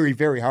very,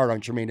 very hard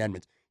on Tremaine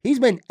Edmonds. He's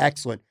been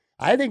excellent.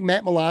 I think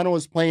Matt Milano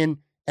is playing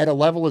at a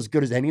level as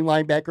good as any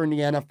linebacker in the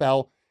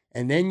NFL.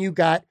 And then you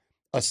got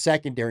a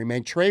secondary,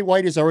 man. Trey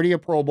White is already a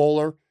Pro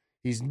Bowler.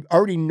 He's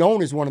already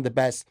known as one of the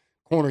best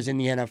corners in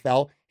the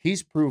NFL.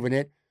 He's proven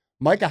it.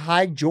 Micah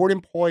Hyde,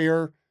 Jordan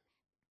Poyer,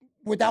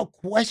 without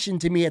question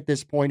to me at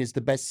this point, is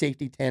the best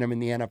safety tandem in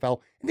the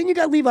NFL. And then you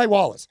got Levi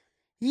Wallace.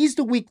 He's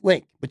the weak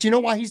link. But you know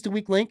why he's the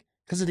weak link?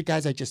 Because of the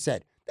guys I just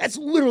said. That's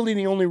literally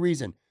the only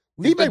reason.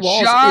 Levi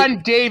Wallace,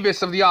 John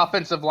Davis of the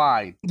offensive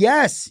line.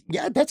 Yes.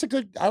 Yeah, that's a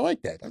good, I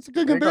like that. That's a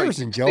good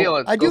comparison,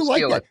 Joe. I do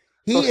like that.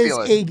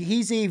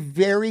 He's a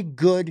very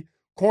good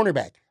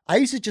cornerback. I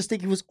used to just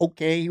think he was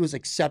okay. He was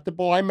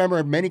acceptable. I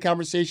remember many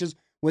conversations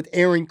with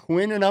Aaron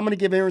Quinn, and I'm going to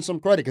give Aaron some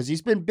credit because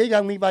he's been big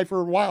on Levi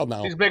for a while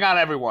now. He's big on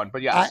everyone,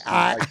 but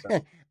yeah.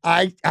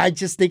 I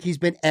just think he's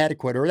been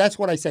adequate, or that's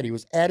what I said. He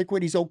was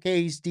adequate. He's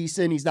okay. He's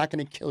decent. He's not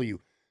going to kill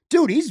you.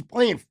 Dude, he's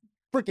playing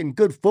freaking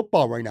good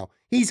football right now.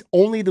 He's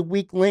only the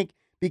weak link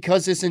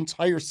because this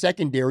entire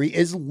secondary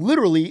is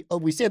literally,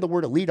 we say the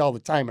word elite all the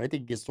time, and I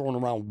think it gets thrown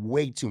around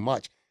way too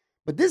much.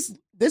 But this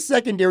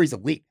secondary is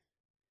elite.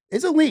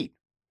 It's elite.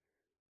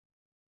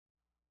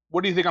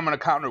 What do you think I'm going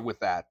to counter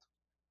with that?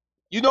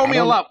 You know me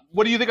a lot.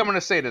 What do you think I'm going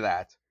to say to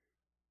that?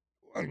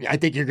 I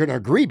think you're going to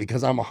agree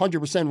because I'm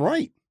 100%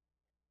 right.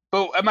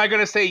 But am I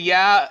going to say,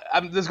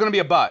 there's going to be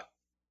a but?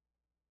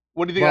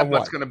 What do you think that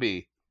but's going to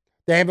be?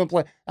 They haven't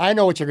played. I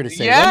know what you're going to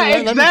say. Yeah,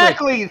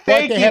 exactly.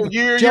 Thank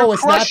you. You're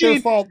crushing,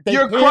 it's not their fault.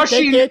 You're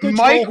crushing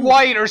Mike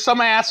White or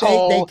some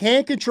asshole. They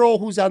can't control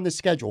who's on the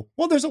schedule.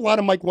 Well, there's a lot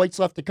of Mike Whites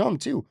left to come,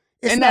 too.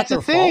 And that's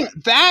the thing.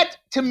 That,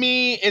 to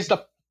me, is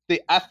the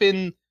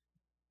effing...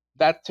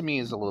 That, to me,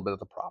 is a little bit of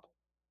the problem.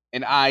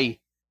 And I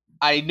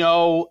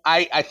know,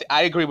 I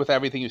agree with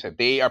everything you said.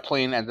 They are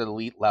playing at the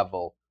elite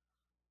level.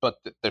 But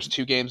there's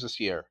 2 games this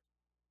year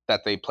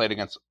that they played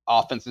against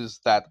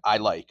offenses that I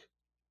like.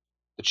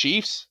 The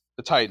Chiefs,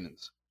 the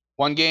Titans.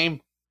 1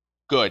 game,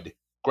 good,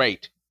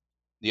 great.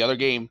 The other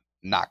game,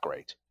 not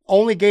great.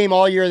 Only game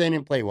all year they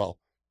didn't play well.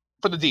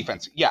 For the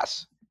defense,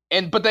 yes.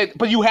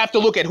 But you have to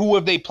look at who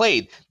have they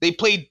played. They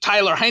played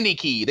Tyler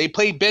Heineke. They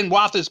played Ben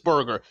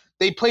Roethlisberger.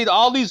 They played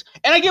all these.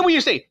 And I get what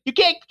you're saying. You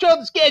can't control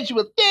the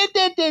schedule.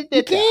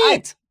 You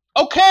can't.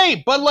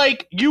 Okay, but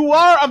like you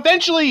are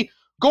eventually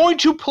going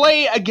to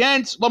play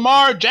against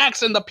Lamar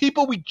Jackson, the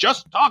people we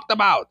just talked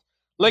about.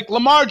 Like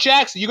Lamar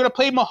Jackson, you're going to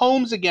play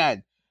Mahomes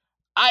again.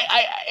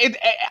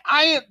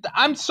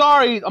 I'm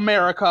sorry,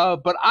 America,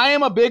 but I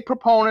am a big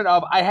proponent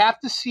of I have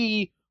to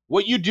see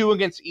what you do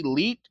against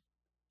elite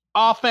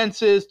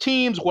offenses,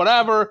 teams,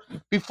 whatever,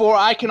 before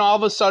I can all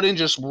of a sudden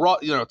just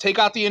take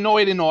out the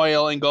anointing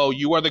oil and go,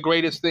 you are the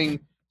greatest thing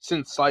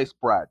since sliced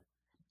bread.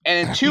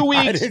 And in 2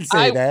 weeks, I didn't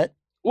say that.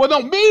 Well,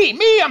 no,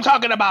 me, I'm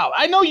talking about.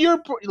 I know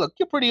you're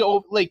pretty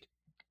old. Like,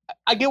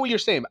 I get what you're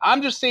saying.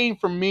 I'm just saying,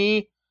 for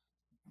me,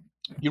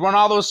 you run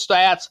all those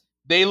stats,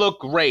 they look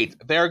great.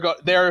 They're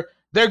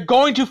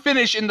going to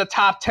finish in the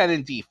top 10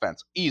 in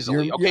defense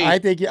easily. Okay, I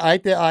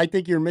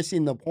think you're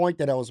missing the point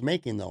that I was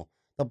making, though.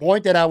 The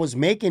point that I was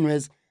making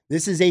is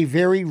this is a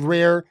very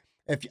rare.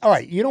 All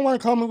right, you don't want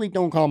to call them elite,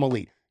 don't call them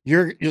elite.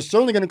 You're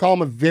certainly going to call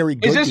them a very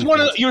good. Is this defense.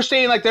 one of you're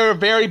saying like they're a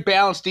very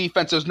balanced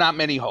defense? There's not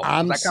many holes.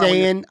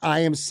 I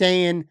am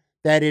saying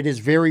that it is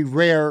very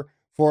rare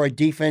for a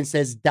defense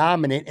that's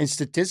dominant, and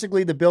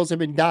statistically, the Bills have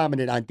been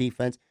dominant on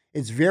defense.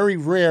 It's very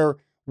rare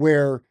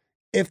where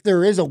if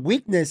there is a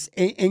weakness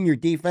in your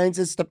defense,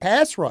 it's the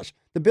pass rush.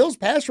 The Bills'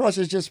 pass rush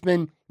has just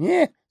been,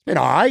 it's been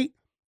all right,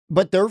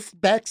 but their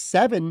back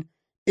 7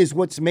 is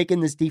what's making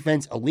this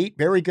defense elite,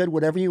 very good,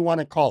 whatever you want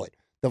to call it.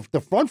 The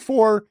front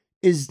 4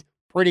 is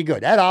pretty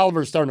good. Ed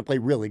Oliver's starting to play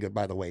really good,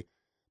 by the way.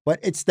 But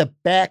it's the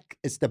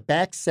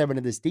back 7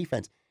 of this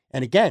defense.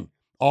 And again,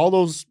 all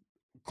those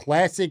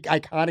classic,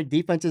 iconic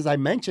defenses I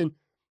mentioned,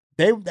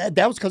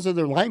 that was because of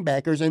their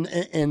linebackers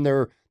and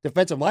their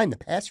defensive line, the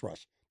pass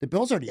rush. The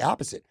Bills are the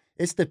opposite.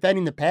 It's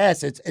defending the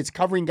pass. It's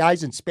covering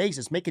guys in space.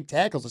 It's making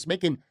tackles. It's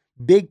making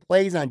big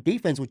plays on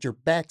defense with your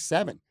back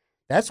 7.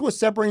 That's what's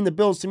separating the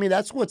Bills to me.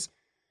 That's what's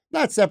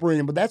not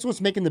separating, but that's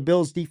what's making the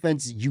Bills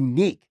defense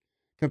unique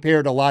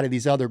compared to a lot of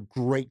these other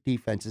great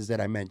defenses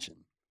that I mentioned.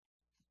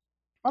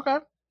 Okay.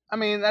 I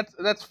mean,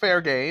 that's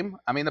fair game.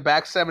 I mean, the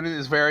back 7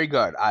 is very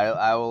good.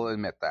 I will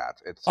admit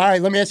that. All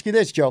right, let me ask you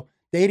this, Joe.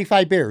 The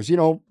 85 Bears,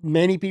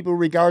 many people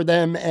regard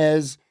them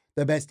as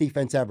the best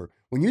defense ever.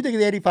 When you think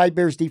of the 85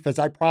 Bears defense,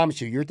 I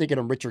promise you're thinking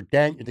of Richard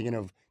Dent, you're thinking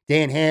of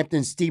Dan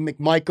Hampton, Steve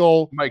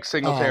McMichael, Mike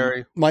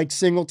Singletary,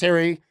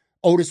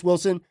 Otis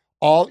Wilson,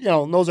 all,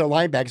 those are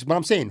linebackers. But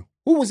I'm saying,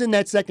 who was in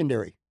that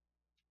secondary?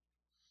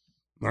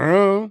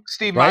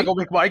 Steve right?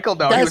 McMichael.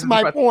 No, that's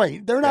my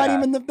point. They're not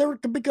even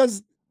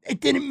because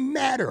it didn't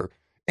matter.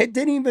 It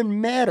didn't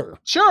even matter.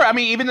 Sure. I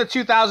mean, even the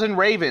 2000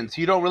 Ravens,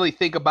 you don't really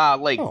think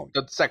about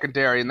the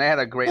secondary, and they had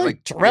a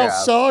great Terrell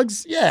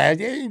Suggs. Yeah,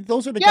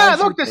 those are the guys.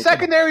 Yeah, look, the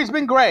secondary's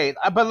been great,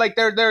 but like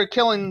they're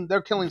killing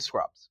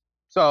scrubs.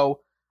 So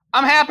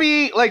I'm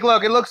happy. Like,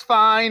 look, it looks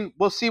fine.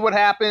 We'll see what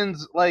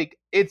happens. Like,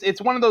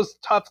 it's one of those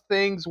tough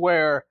things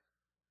where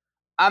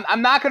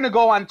I'm not going to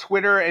go on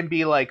Twitter and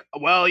be like,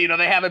 well,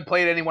 they haven't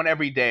played anyone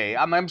every day.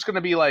 I'm just going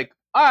to be like,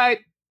 all right,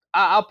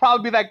 I'll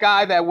probably be that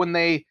guy that when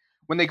they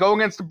when they go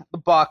against the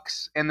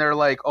Bucks and they're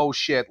like, oh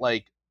shit,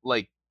 like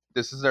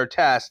this is their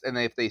test, and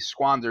if they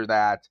squander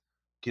that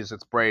because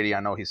it's Brady, I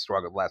know he's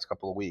struggled the last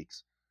couple of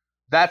weeks.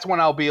 That's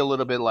when I'll be a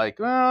little bit like,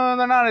 oh,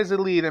 they're not as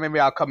elite, and maybe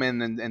I'll come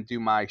in and do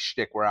my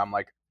shtick where I'm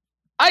like,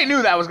 I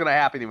knew that was going to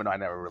happen, even though I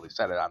never really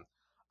said it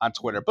on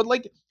Twitter. But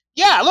like,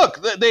 yeah, look,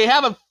 they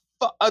have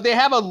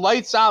a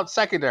lights out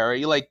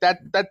secondary, like that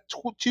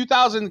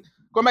 2000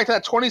 going back to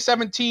that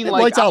 2017, they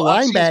like lights out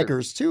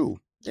linebackers season. Too.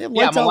 They have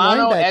yeah, lights out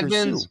Milano, linebackers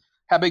Edmonds too.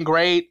 have been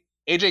great.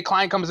 AJ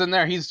Klein comes in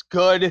there, he's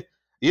good.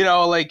 You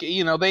know, like,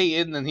 you know,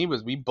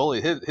 we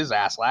bullied his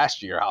ass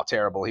last year, how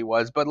terrible he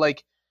was. But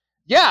like,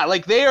 yeah,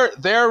 like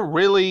they're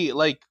really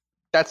like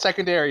that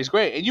secondary is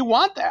great. And you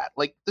want that.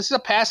 Like, this is a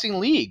passing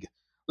league.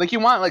 Like, you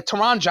want like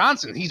Teron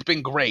Johnson, he's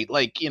been great.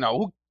 Like, you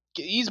know,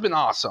 he's been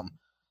awesome.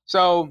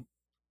 So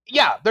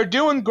yeah, they're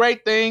doing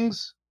great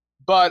things,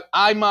 but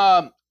I'm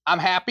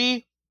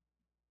happy,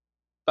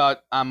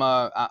 but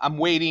I'm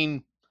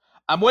waiting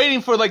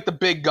for like the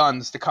big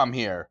guns to come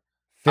here.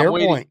 Fair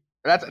point.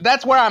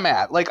 That's where I'm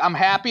at. Like, I'm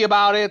happy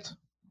about it,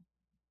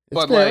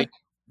 but fair. like,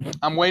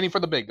 I'm waiting for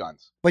the big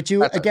guns. But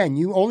you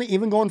only,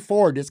 even going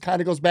forward, this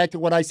kind of goes back to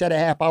what I said a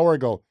half hour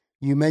ago.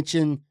 You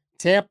mentioned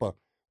Tampa.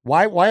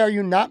 Why are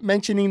you not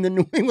mentioning the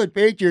New England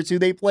Patriots, who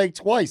they played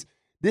twice?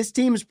 This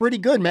team is pretty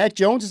good. Mac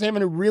Jones is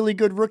having a really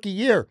good rookie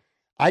year.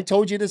 I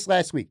told you this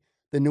last week.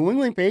 The New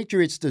England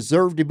Patriots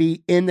deserve to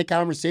be in the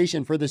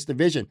conversation for this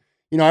division.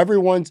 You know,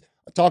 everyone's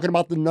talking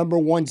about the number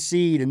one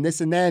seed and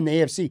this and that in the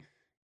AFC.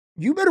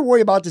 You better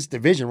worry about this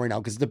division right now,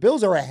 because the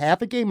Bills are a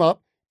half a game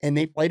up, and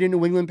they played the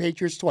New England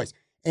Patriots twice.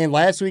 And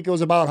last week it was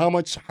about how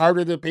much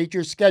harder the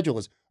Patriots' schedule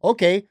is.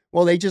 Okay,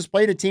 well, they just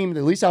played a team,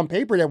 at least on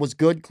paper, that was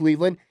good,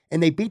 Cleveland,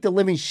 and they beat the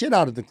living shit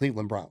out of the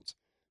Cleveland Browns.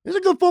 It's a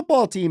good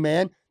football team,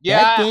 man.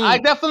 Yeah, I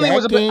definitely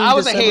was I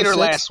was a hater 6th,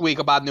 last week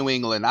about New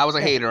England. I was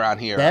a hater on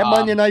here. That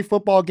Monday Night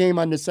Football game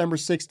on December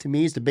 6th, to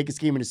me, is the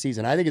biggest game of the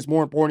season. I think it's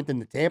more important than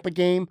the Tampa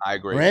game. I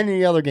agree. Or any of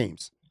the other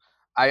games.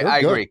 I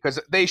agree, because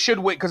they should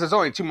win, because there's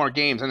only 2 more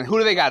games. And who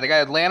do they got? They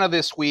got Atlanta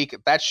this week.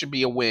 That should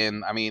be a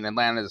win. I mean,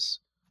 Atlanta's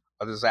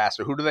a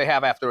disaster. Who do they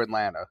have after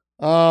Atlanta?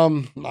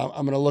 I'm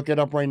going to look it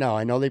up right now.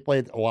 I know they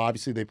played, well,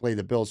 obviously they play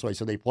the Bills,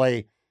 so they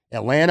play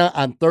Atlanta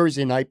on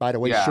Thursday night, by the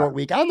way, short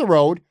week on the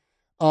road.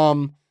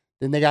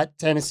 Then they got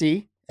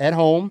Tennessee at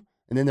home,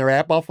 and then they're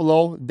at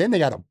Buffalo. Then they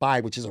got a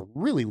bye, which is a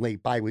really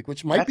late bye week,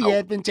 which might be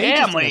advantageous.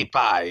 Damn late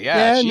bye,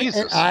 yeah.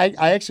 Jesus. And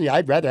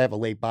I'd rather have a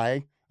late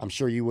bye. I'm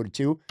sure you would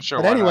too.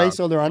 Sure. But anyway,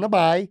 so they're on a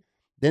bye.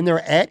 Then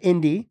they're at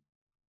Indy,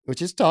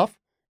 which is tough,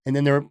 and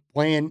then they're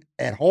playing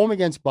at home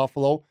against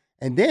Buffalo.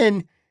 And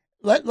then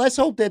let's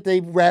hope that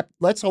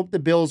let's hope the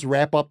Bills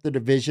wrap up the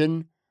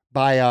division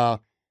by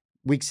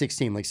week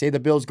 16. Like, say the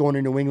Bills go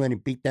into New England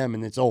and beat them,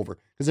 and it's over.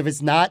 Because if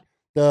it's not,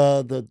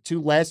 the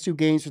last two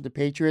games for the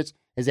Patriots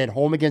is at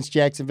home against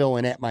Jacksonville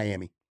and at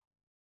Miami.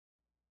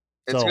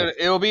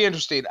 It will be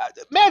interesting.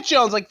 Matt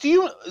Jones, like,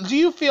 do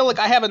you feel like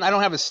I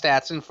don't have his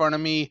stats in front of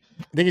me?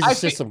 I think he's a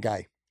system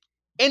guy.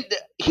 And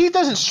he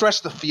doesn't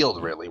stretch the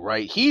field really,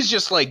 right? He's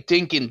just like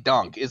dink and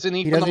dunk, isn't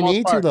he? He doesn't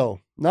need to, though.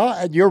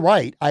 No, you're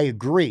right. I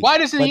agree. Why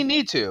doesn't he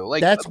need to?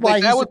 Like, that's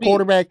why he's the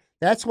quarterback.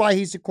 That's why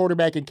he's the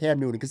quarterback in Cam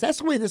Newton, because that's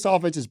the way this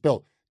offense is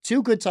built.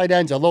 2 good tight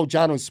ends, although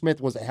Jonnu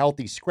Smith was a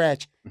healthy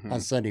scratch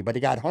on Sunday. But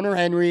he got Hunter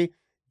Henry,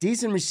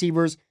 decent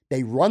receivers.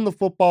 They run the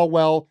football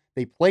well.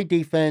 They play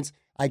defense.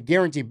 I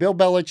guarantee Bill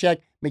Belichick,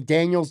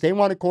 McDaniels, they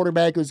want a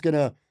quarterback who's going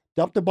to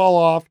dump the ball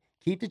off,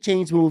 keep the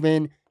chains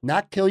moving,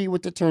 not kill you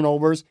with the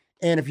turnovers.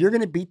 And if you're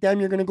going to beat them,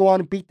 you're going to go on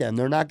and beat them.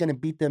 They're not going to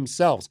beat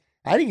themselves.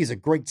 I think he's a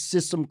great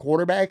system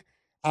quarterback.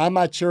 I'm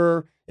not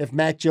sure if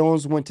Mac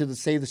Jones went to,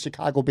 the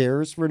Chicago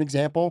Bears, for an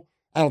example.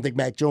 I don't think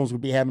Mac Jones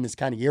would be having this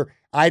kind of year.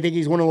 I think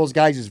he's one of those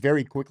guys who's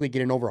very quickly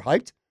getting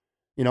overhyped,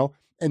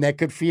 and that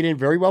could feed in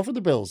very well for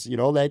the Bills.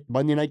 That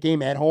Monday night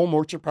game at home,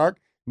 Orchard Park,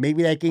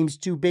 maybe that game's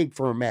too big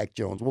for Mac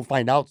Jones. We'll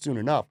find out soon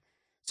enough.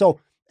 So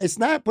it's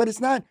not.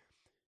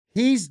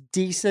 He's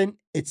decent.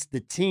 It's the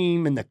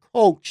team and the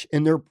coach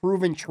and their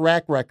proven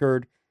track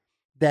record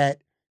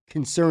that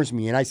concerns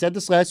me. And I said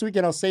this last week,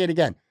 and I'll say it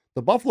again.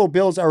 The Buffalo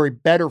Bills are a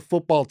better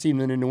football team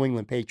than the New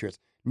England Patriots.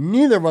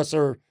 Neither of us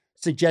are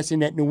suggesting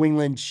that New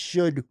England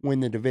should win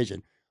the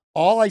division.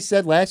 All I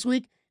said last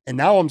week, and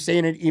now I'm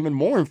saying it even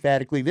more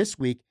emphatically this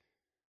week,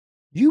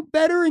 you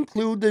better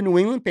include the New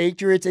England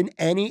Patriots in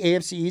any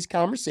AFC East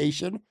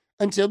conversation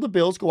until the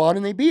Bills go out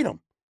and they beat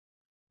them.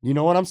 You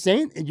know what I'm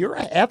saying? You're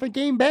a half a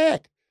game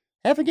back.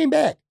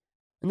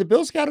 And the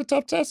Bills got a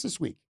tough test this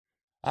week.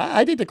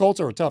 I think the Colts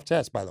are a tough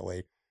test, by the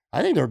way.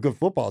 I think they're a good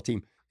football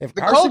team. If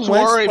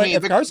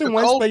Carson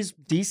Wentz plays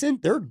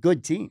decent, they're a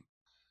good team.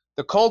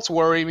 The Colts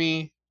worry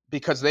me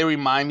because they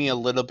remind me a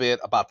little bit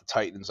about the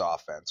Titans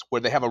offense,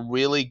 where they have a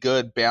really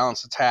good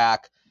balanced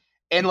attack.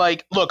 And,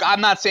 like, look, I'm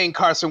not saying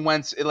Carson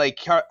Wentz,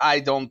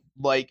 I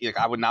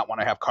would not want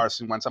to have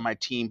Carson Wentz on my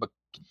team, but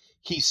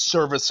he's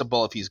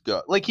serviceable if he's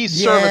good. Like,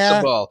 he's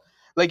serviceable.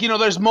 Like,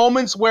 there's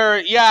moments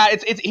where,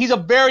 he's a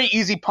very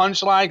easy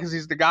punchline because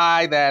he's the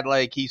guy that,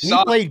 like, he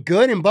played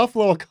good in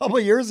Buffalo a couple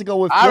of years ago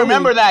with Philly. I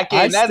remember that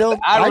game.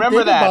 I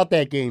remember think about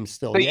that game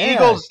still. The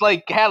Eagles,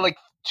 like, had, like,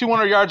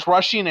 200 yards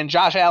rushing, and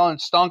Josh Allen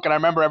stunk, and I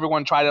remember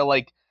everyone tried to,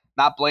 like,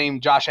 not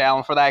blame Josh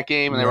Allen for that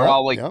game, and they were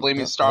all, like,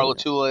 blaming Star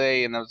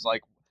Lotulelei, and I was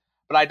like,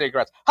 but I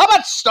digress. How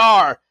about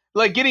Star?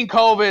 Like, getting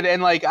COVID,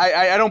 and, like,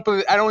 I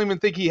don't even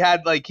think he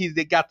had, like, he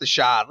got the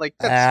shot. Like,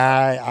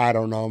 I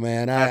don't know,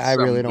 man. I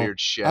really don't. Weird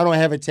shit. I don't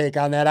have a take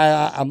on that.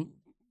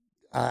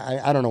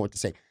 I don't know what to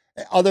say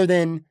other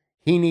than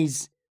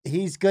he's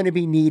going to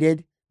be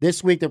needed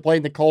this week. They're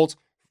playing the Colts.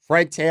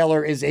 Fred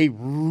Taylor is a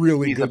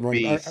really good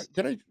running.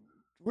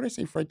 What did I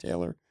say? Fred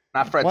Taylor?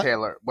 Not Fred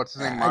Taylor. What's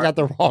his name? Mark? I got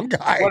the wrong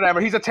guy.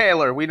 Whatever. He's a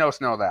Taylor. We know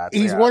that.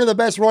 He's one of the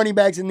best running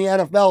backs in the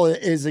NFL.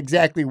 Is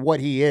exactly what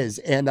he is,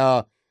 and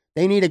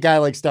they need a guy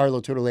like Star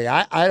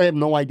Lotulelei. I have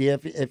no idea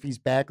if he's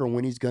back or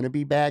when he's going to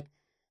be back.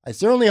 I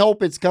certainly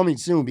hope it's coming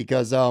soon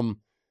because, I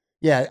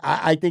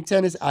think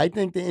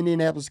the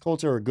Indianapolis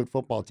Colts are a good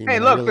football team. Hey,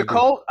 look, really the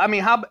Colts. I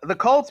mean, the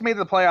Colts made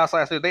the playoffs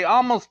last year.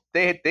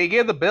 They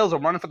gave the Bills a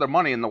run for their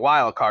money in the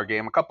wild card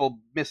game. A couple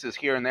misses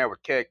here and there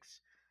with kicks.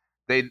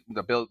 The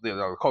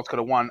Colts could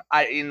have won.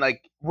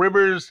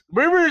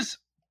 Rivers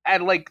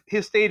at like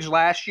his stage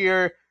last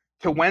year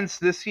to Wentz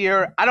this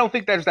year, I don't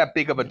think there's that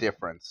big of a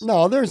difference.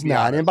 No, there's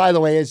not. Honest. And by the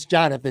way, it's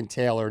Jonathan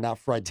Taylor, not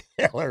Fred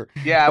Taylor.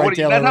 Yeah,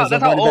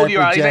 that's how old you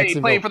are. He's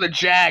playing for the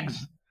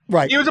Jags.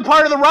 Right. He was a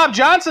part of the Rob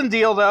Johnson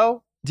deal,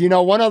 though. Do you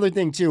know one other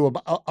thing, too,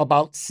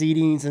 about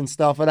seedings and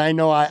stuff? And I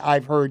know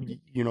I've heard,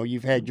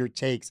 you've had your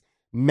takes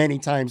many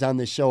times on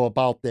the show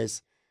about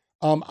this.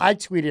 I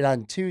tweeted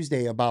on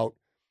Tuesday about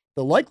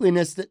the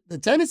likeliness that the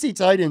Tennessee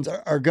Titans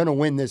are going to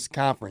win this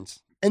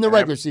conference in the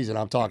regular season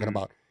I'm talking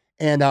about.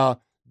 And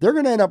they're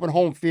going to end up in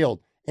home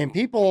field. And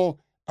people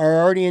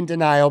are already in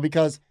denial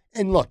because,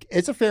 and look,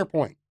 it's a fair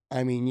point.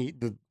 I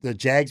mean, the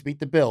Jags beat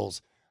the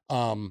Bills.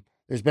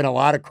 There's been a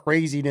lot of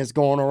craziness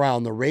going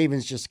around. The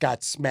Ravens just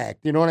got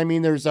smacked. You know what I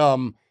mean? There's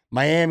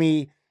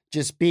Miami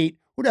just beat.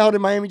 Who the hell did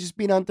Miami just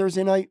beat on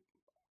Thursday night?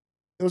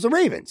 It was the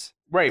Ravens.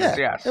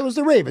 Yes. It was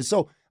the Ravens.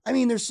 So, I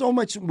mean, there's so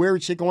much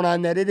weird shit going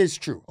on that it is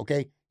true,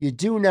 okay? You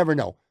do never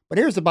know. But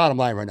here's the bottom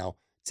line right now.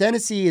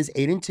 Tennessee is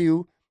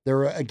 8-2.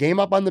 They're a game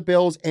up on the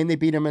Bills, and they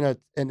beat them in a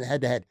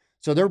head-to-head.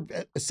 So they're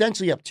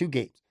essentially up 2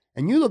 games.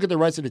 And you look at the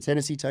rest of the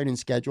Tennessee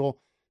Titans schedule,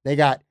 they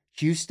got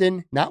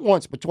Houston, not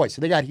once, but twice.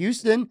 So they got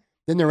Houston,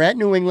 then they're at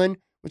New England,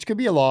 which could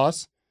be a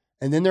loss,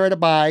 and then they're at a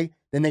bye.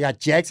 Then they got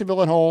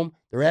Jacksonville at home.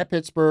 They're at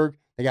Pittsburgh.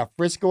 They got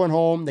Frisco at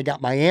home. They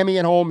got Miami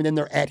at home, and then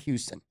they're at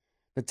Houston.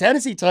 The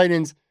Tennessee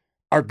Titans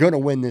are going to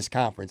win this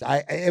conference.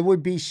 It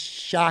would be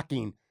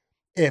shocking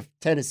if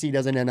Tennessee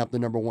doesn't end up the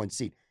number 1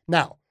 seed.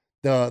 Now,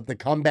 the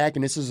comeback,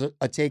 and this is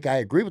a take I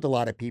agree with a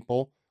lot of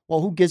people.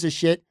 Well, who gives a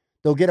shit?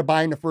 They'll get a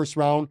bye in the first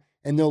round,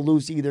 and they'll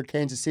lose to either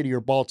Kansas City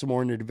or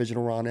Baltimore in the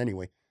divisional round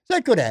anyway. So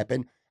that could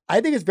happen.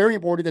 I think it's very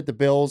important that the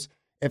Bills,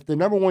 if the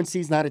number 1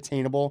 seed is not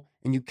attainable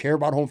and you care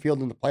about home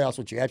field in the playoffs,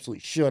 which you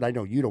absolutely should, I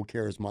know you don't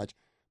care as much,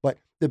 but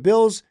the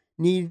Bills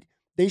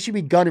they should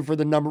be gunning for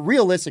the number.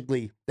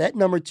 Realistically, that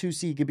number 2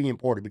 seed could be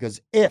important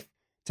because if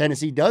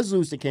Tennessee does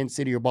lose to Kansas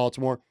City or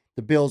Baltimore,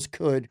 the Bills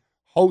could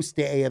host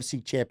the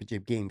AFC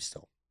Championship game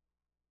still.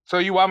 So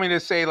you want me to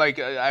say like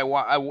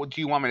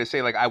do you want me to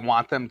say like I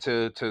want them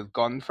to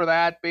gun for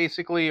that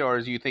basically,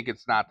 or do you think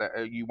it's not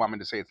that? You want me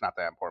to say it's not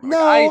that important?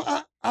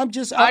 No,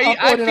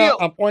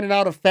 I'm pointing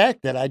out a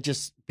fact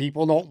that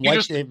people don't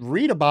to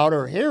read about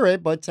or hear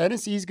it. But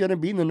Tennessee's going to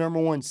be the number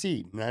 1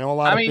 seed, and I know a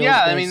lot. They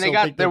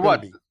got their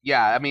what?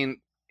 Yeah, I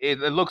mean it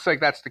looks like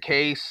that's the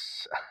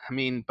case. I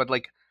mean, but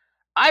like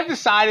I've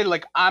decided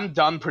like I'm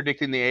done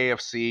predicting the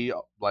AFC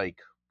like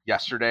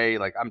yesterday.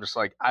 Like I'm just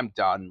like I'm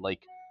done.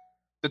 Like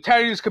the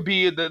Titans could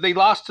be they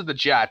lost to the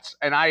Jets,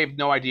 and I have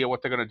no idea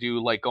what they're gonna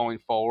do like going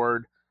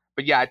forward.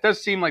 But yeah, it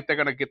does seem like they're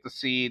gonna get the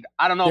seed.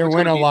 I don't know. They're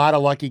winning a lot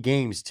of lucky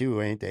games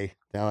too, ain't they?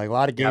 They're like a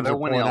lot of games. They're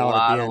winning a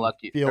lot of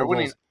lucky. They're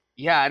winning.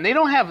 Yeah, and they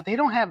don't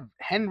have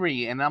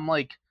Henry, and I'm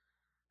like,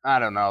 I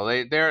don't know.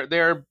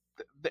 They're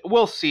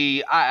we'll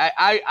see.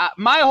 I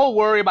my whole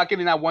worry about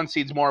getting that 1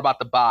 seed is more about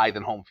the bye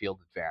than home field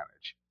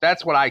advantage.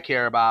 That's what I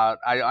care about.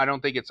 I don't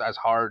think it's as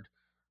hard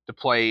to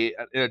play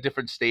in a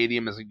different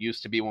stadium as it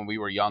used to be when we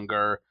were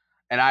younger.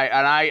 And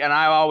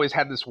I always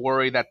had this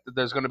worry that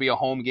there's going to be a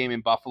home game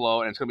in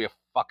Buffalo and it's going to be a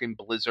fucking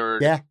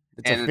blizzard. Yeah,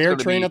 it's a fair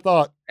train of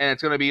thought. And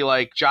it's going to be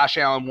like Josh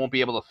Allen won't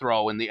be able to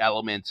throw in the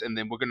elements, and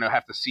then we're going to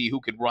have to see who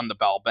can run the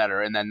ball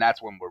better, and then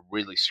that's when we're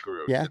really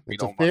screwed. Yeah,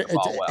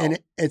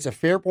 it's a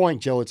fair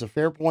point, Joe. It's a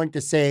fair point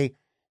to say,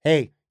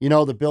 hey,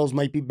 the Bills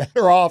might be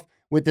better off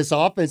with this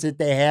offense that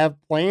they have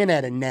playing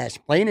in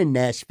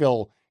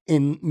Nashville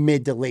in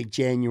mid to late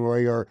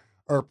January or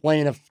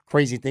playing if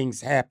crazy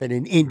things happen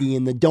in Indy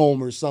in the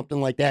Dome or something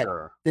like that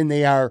than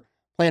they are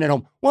playing at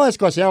home. One last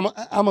question. I'm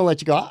going to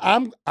let you go.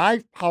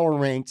 I've power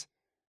ranked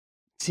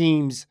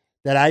teams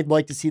that I'd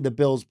like to see the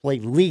Bills play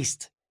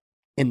least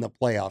in the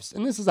playoffs.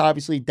 And this is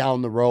obviously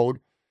down the road.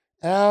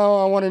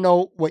 I want to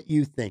know what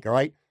you think, all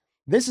right?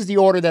 This is the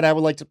order that I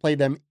would like to play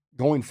them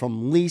going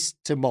from least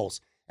to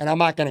most. And I'm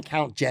not going to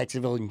count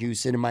Jacksonville and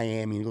Houston and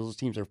Miami. Those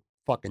teams are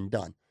fucking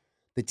done.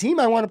 The team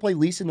I want to play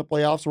least in the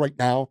playoffs right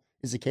now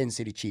is the Kansas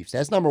City Chiefs.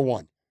 That's number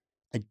one.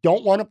 I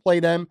don't want to play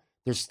them.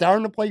 They're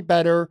starting to play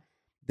better.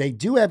 They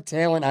do have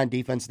talent on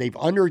defense. They've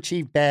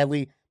underachieved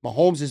badly.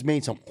 Mahomes has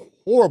made some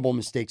horrible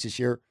mistakes this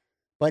year,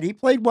 but he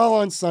played well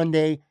on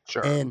Sunday.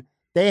 Sure. And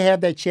they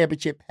have that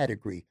championship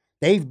pedigree.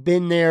 They've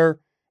been there.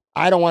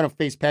 I don't want to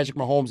face Patrick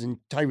Mahomes and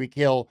Tyreek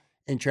Hill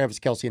and Travis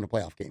Kelce in a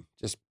playoff game.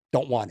 Just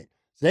don't want it.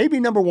 So they'd be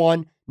number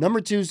one.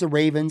 Number two is the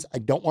Ravens. I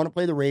don't want to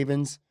play the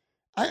Ravens.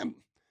 I'm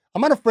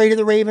not afraid of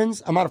the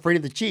Ravens. I'm not afraid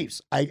of the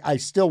Chiefs. I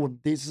still would,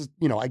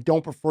 I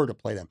don't prefer to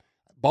play them.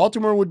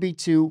 Baltimore would be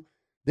two.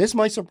 This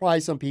might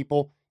surprise some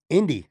people.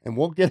 Indy, and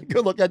we'll get a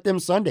good look at them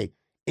Sunday.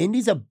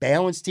 Indy's a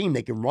balanced team.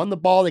 They can run the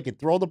ball, they can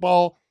throw the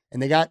ball,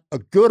 and they got a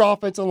good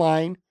offensive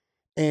line,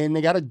 and they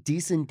got a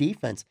decent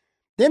defense.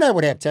 Then I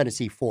would have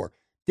Tennessee 4.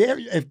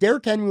 If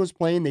Derrick Henry was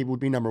playing, they would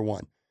be number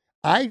one.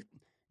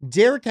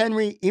 Derrick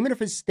Henry, even if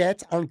his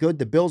stats aren't good,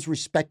 the Bills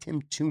respect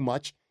him too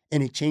much,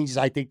 and it changes,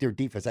 I think, their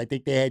defense. I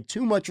think they had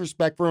too much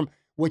respect for him,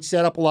 which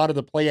set up a lot of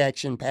the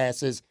play-action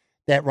passes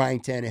that Ryan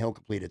Tannehill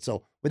completed.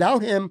 So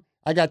without him,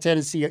 I got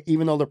Tennessee,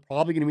 even though they're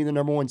probably going to be the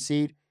number one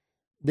seed,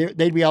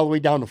 they'd be all the way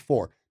down to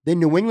 4. Then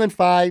New England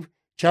 5,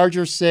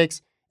 Chargers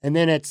 6, and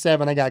then at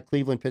 7, I got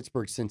Cleveland,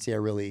 Pittsburgh, Cincy. I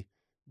really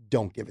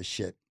don't give a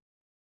shit.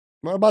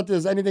 What about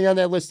this? Anything on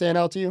that list stand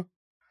out to you?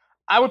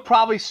 I would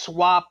probably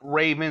swap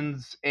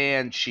Ravens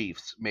and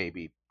Chiefs,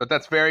 maybe, but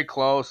that's very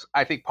close.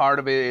 I think part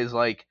of it is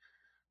like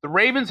the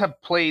Ravens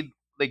have played,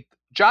 like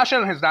Josh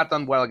Allen has not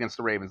done well against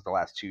the Ravens the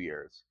last 2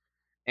 years.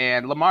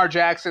 And Lamar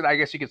Jackson, I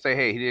guess you could say,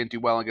 hey, he didn't do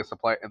well against them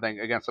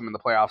in the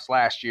playoffs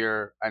last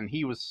year, and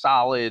he was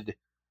solid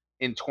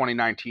in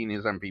 2019,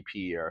 his MVP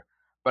year.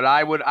 But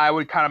I would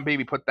kind of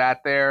maybe put that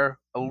there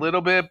a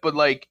little bit, but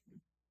like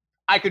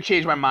I could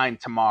change my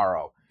mind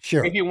tomorrow.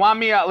 Sure. If you want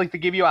me to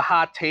give you a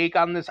hot take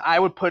on this, I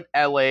would put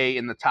LA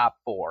in the top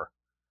 4.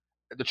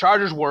 The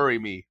Chargers worry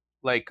me.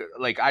 I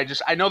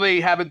know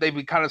they've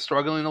been kind of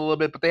struggling a little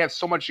bit, but they have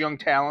so much young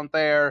talent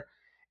there,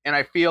 and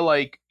I feel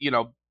like,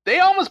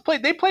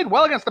 they played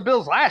well against the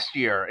Bills last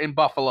year in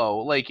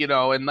Buffalo.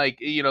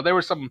 There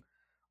was some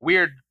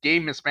weird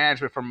game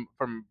mismanagement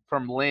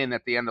from Lynn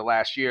at the end of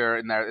last year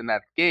in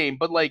that game,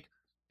 but like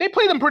they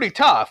played them pretty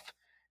tough.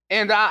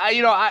 And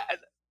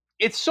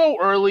it's so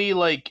early,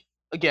 like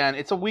again,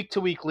 it's a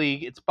week-to-week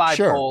league, it's bipolar,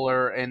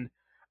 sure. And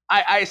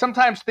I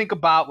sometimes think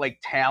about like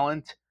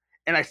talent,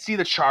 and I see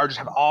the Chargers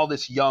have all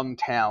this young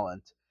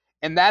talent,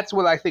 and that's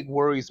what I think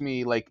worries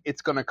me. Like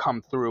it's gonna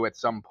come through at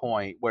some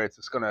point where it's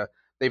just gonna.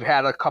 They've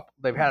had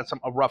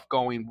a rough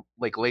going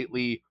like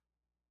lately,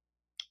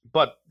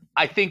 but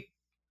I think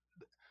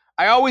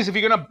if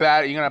you're gonna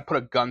bet, you're gonna put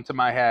a gun to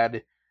my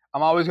head.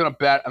 I'm always gonna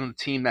bet on the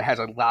team that has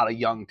a lot of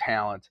young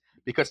talent,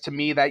 because to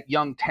me that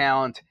young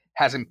talent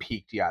hasn't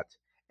peaked yet,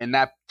 and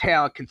that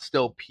talent can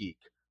still peak.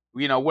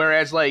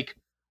 Whereas like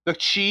the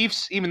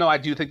Chiefs, even though I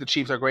do think the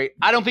Chiefs are great,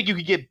 I don't think you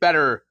could get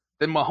better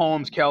than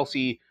Mahomes,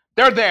 Kelce.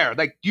 They're there,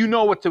 like you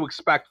know what to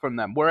expect from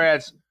them.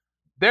 Whereas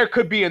there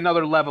could be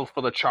another level for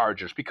the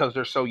Chargers because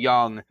they're so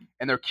young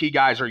and their key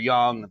guys are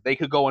young. They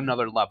could go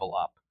another level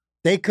up.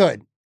 They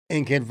could.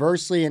 And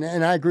conversely, and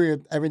I agree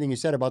with everything you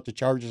said about the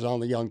Chargers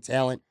on the young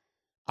talent,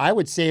 I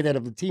would say that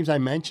of the teams I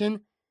mentioned,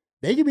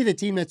 they could be the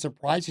team that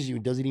surprises you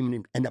and doesn't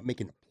even end up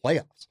making the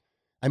playoffs.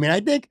 I mean, I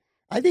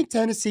think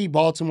Tennessee,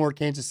 Baltimore,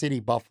 Kansas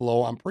City,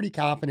 Buffalo, I'm pretty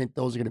confident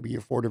those are going to be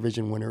your 4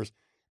 division winners.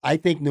 I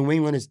think New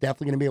England is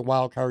definitely going to be a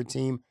wild card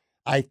team.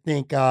 I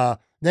think then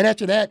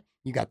after that,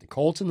 you got the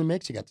Colts in the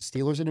mix. You got the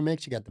Steelers in the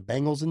mix. You got the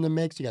Bengals in the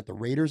mix. You got the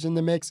Raiders in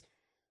the mix.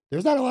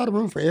 There's not a lot of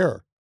room for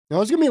error.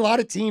 There's going to be a lot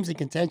of teams in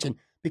contention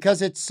because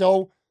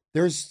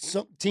there's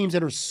some teams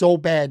that are so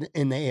bad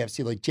in the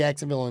AFC, like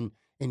Jacksonville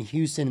and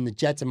Houston and the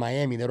Jets and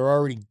Miami that are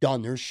already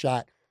done. They're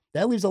shot.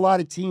 That leaves a lot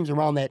of teams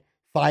around that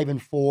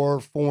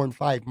 5-4,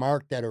 4-5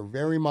 mark that are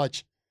very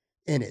much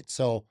in it.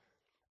 So,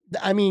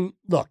 I mean,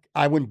 look,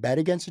 I wouldn't bet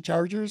against the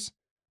Chargers,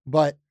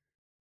 but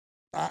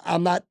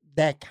I'm not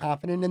that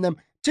confident in them.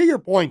 To your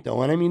point,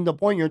 though, and I mean, the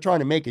point you're trying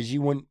to make is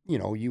you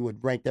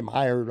would rank them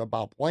higher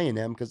about playing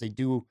them because they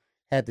do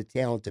have the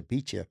talent to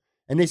beat you.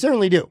 And they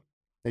certainly do.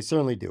 They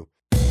certainly do.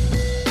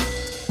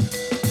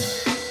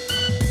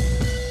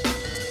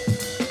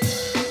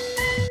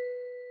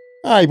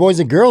 All right, boys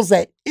and girls,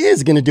 that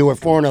is going to do it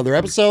for another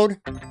episode.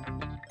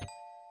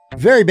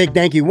 Very big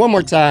thank you one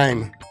more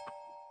time.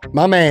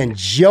 My man,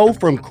 Joe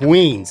from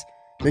Queens.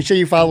 Make sure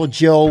you follow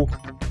Joe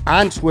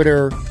on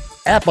Twitter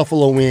at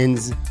Buffalo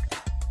Wins.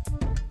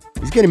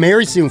 He's getting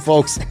married soon,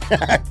 folks.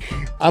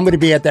 I'm going to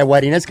be at that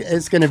wedding.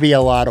 It's going to be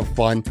a lot of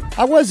fun.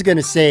 I was going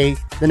to say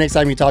the next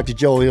time you talk to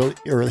Joe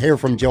or hear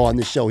from Joe on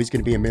this show, he's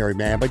going to be a married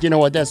man. But you know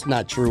what? That's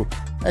not true.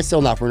 That's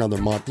still not for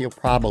another month. He'll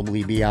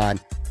probably be on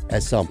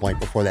at some point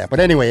before that. But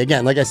anyway,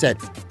 again, like I said,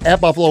 at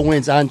Buffalo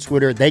Wins on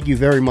Twitter. Thank you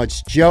very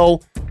much,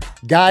 Joe.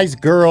 Guys,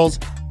 girls,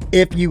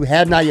 if you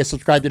have not yet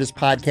subscribed to this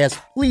podcast,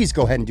 please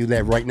go ahead and do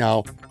that right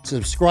now.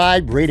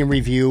 Subscribe, rate, and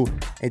review.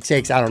 It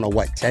takes,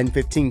 10,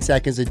 15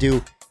 seconds to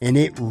do. And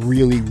it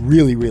really,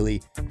 really,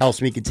 really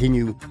helps me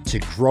continue to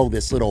grow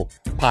this little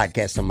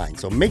podcast of mine.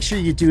 So make sure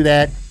you do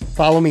that.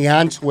 Follow me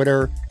on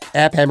Twitter,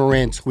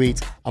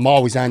 @HammerRant_tweets. I'm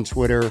always on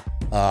Twitter.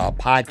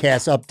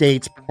 Podcast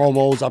updates,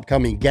 promos,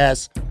 upcoming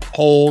guests,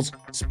 polls,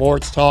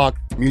 sports talk,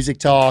 music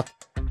talk,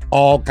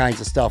 all kinds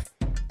of stuff.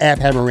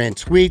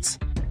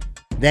 @HammerRant_tweets.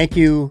 Thank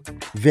you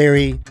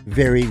very,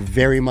 very,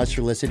 very much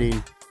for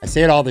listening. I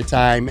say it all the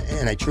time,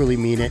 and I truly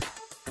mean it.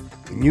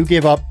 When you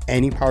give up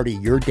any part of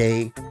your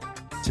day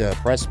to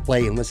press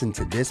play and listen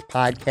to this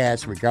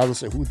podcast,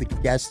 regardless of who the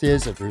guest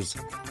is, if there's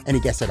any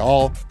guest at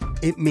all,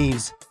 it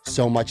means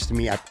so much to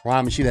me. I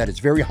promise you that. It's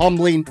very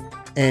humbling,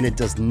 and it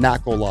does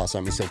not go lost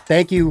on me. So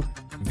thank you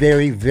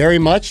very, very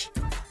much.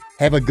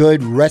 Have a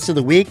good rest of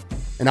the week,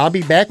 and I'll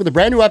be back with a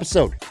brand new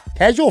episode,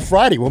 Casual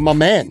Friday, with my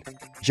man,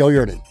 Joe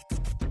Yerdon.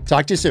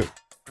 Talk to you soon.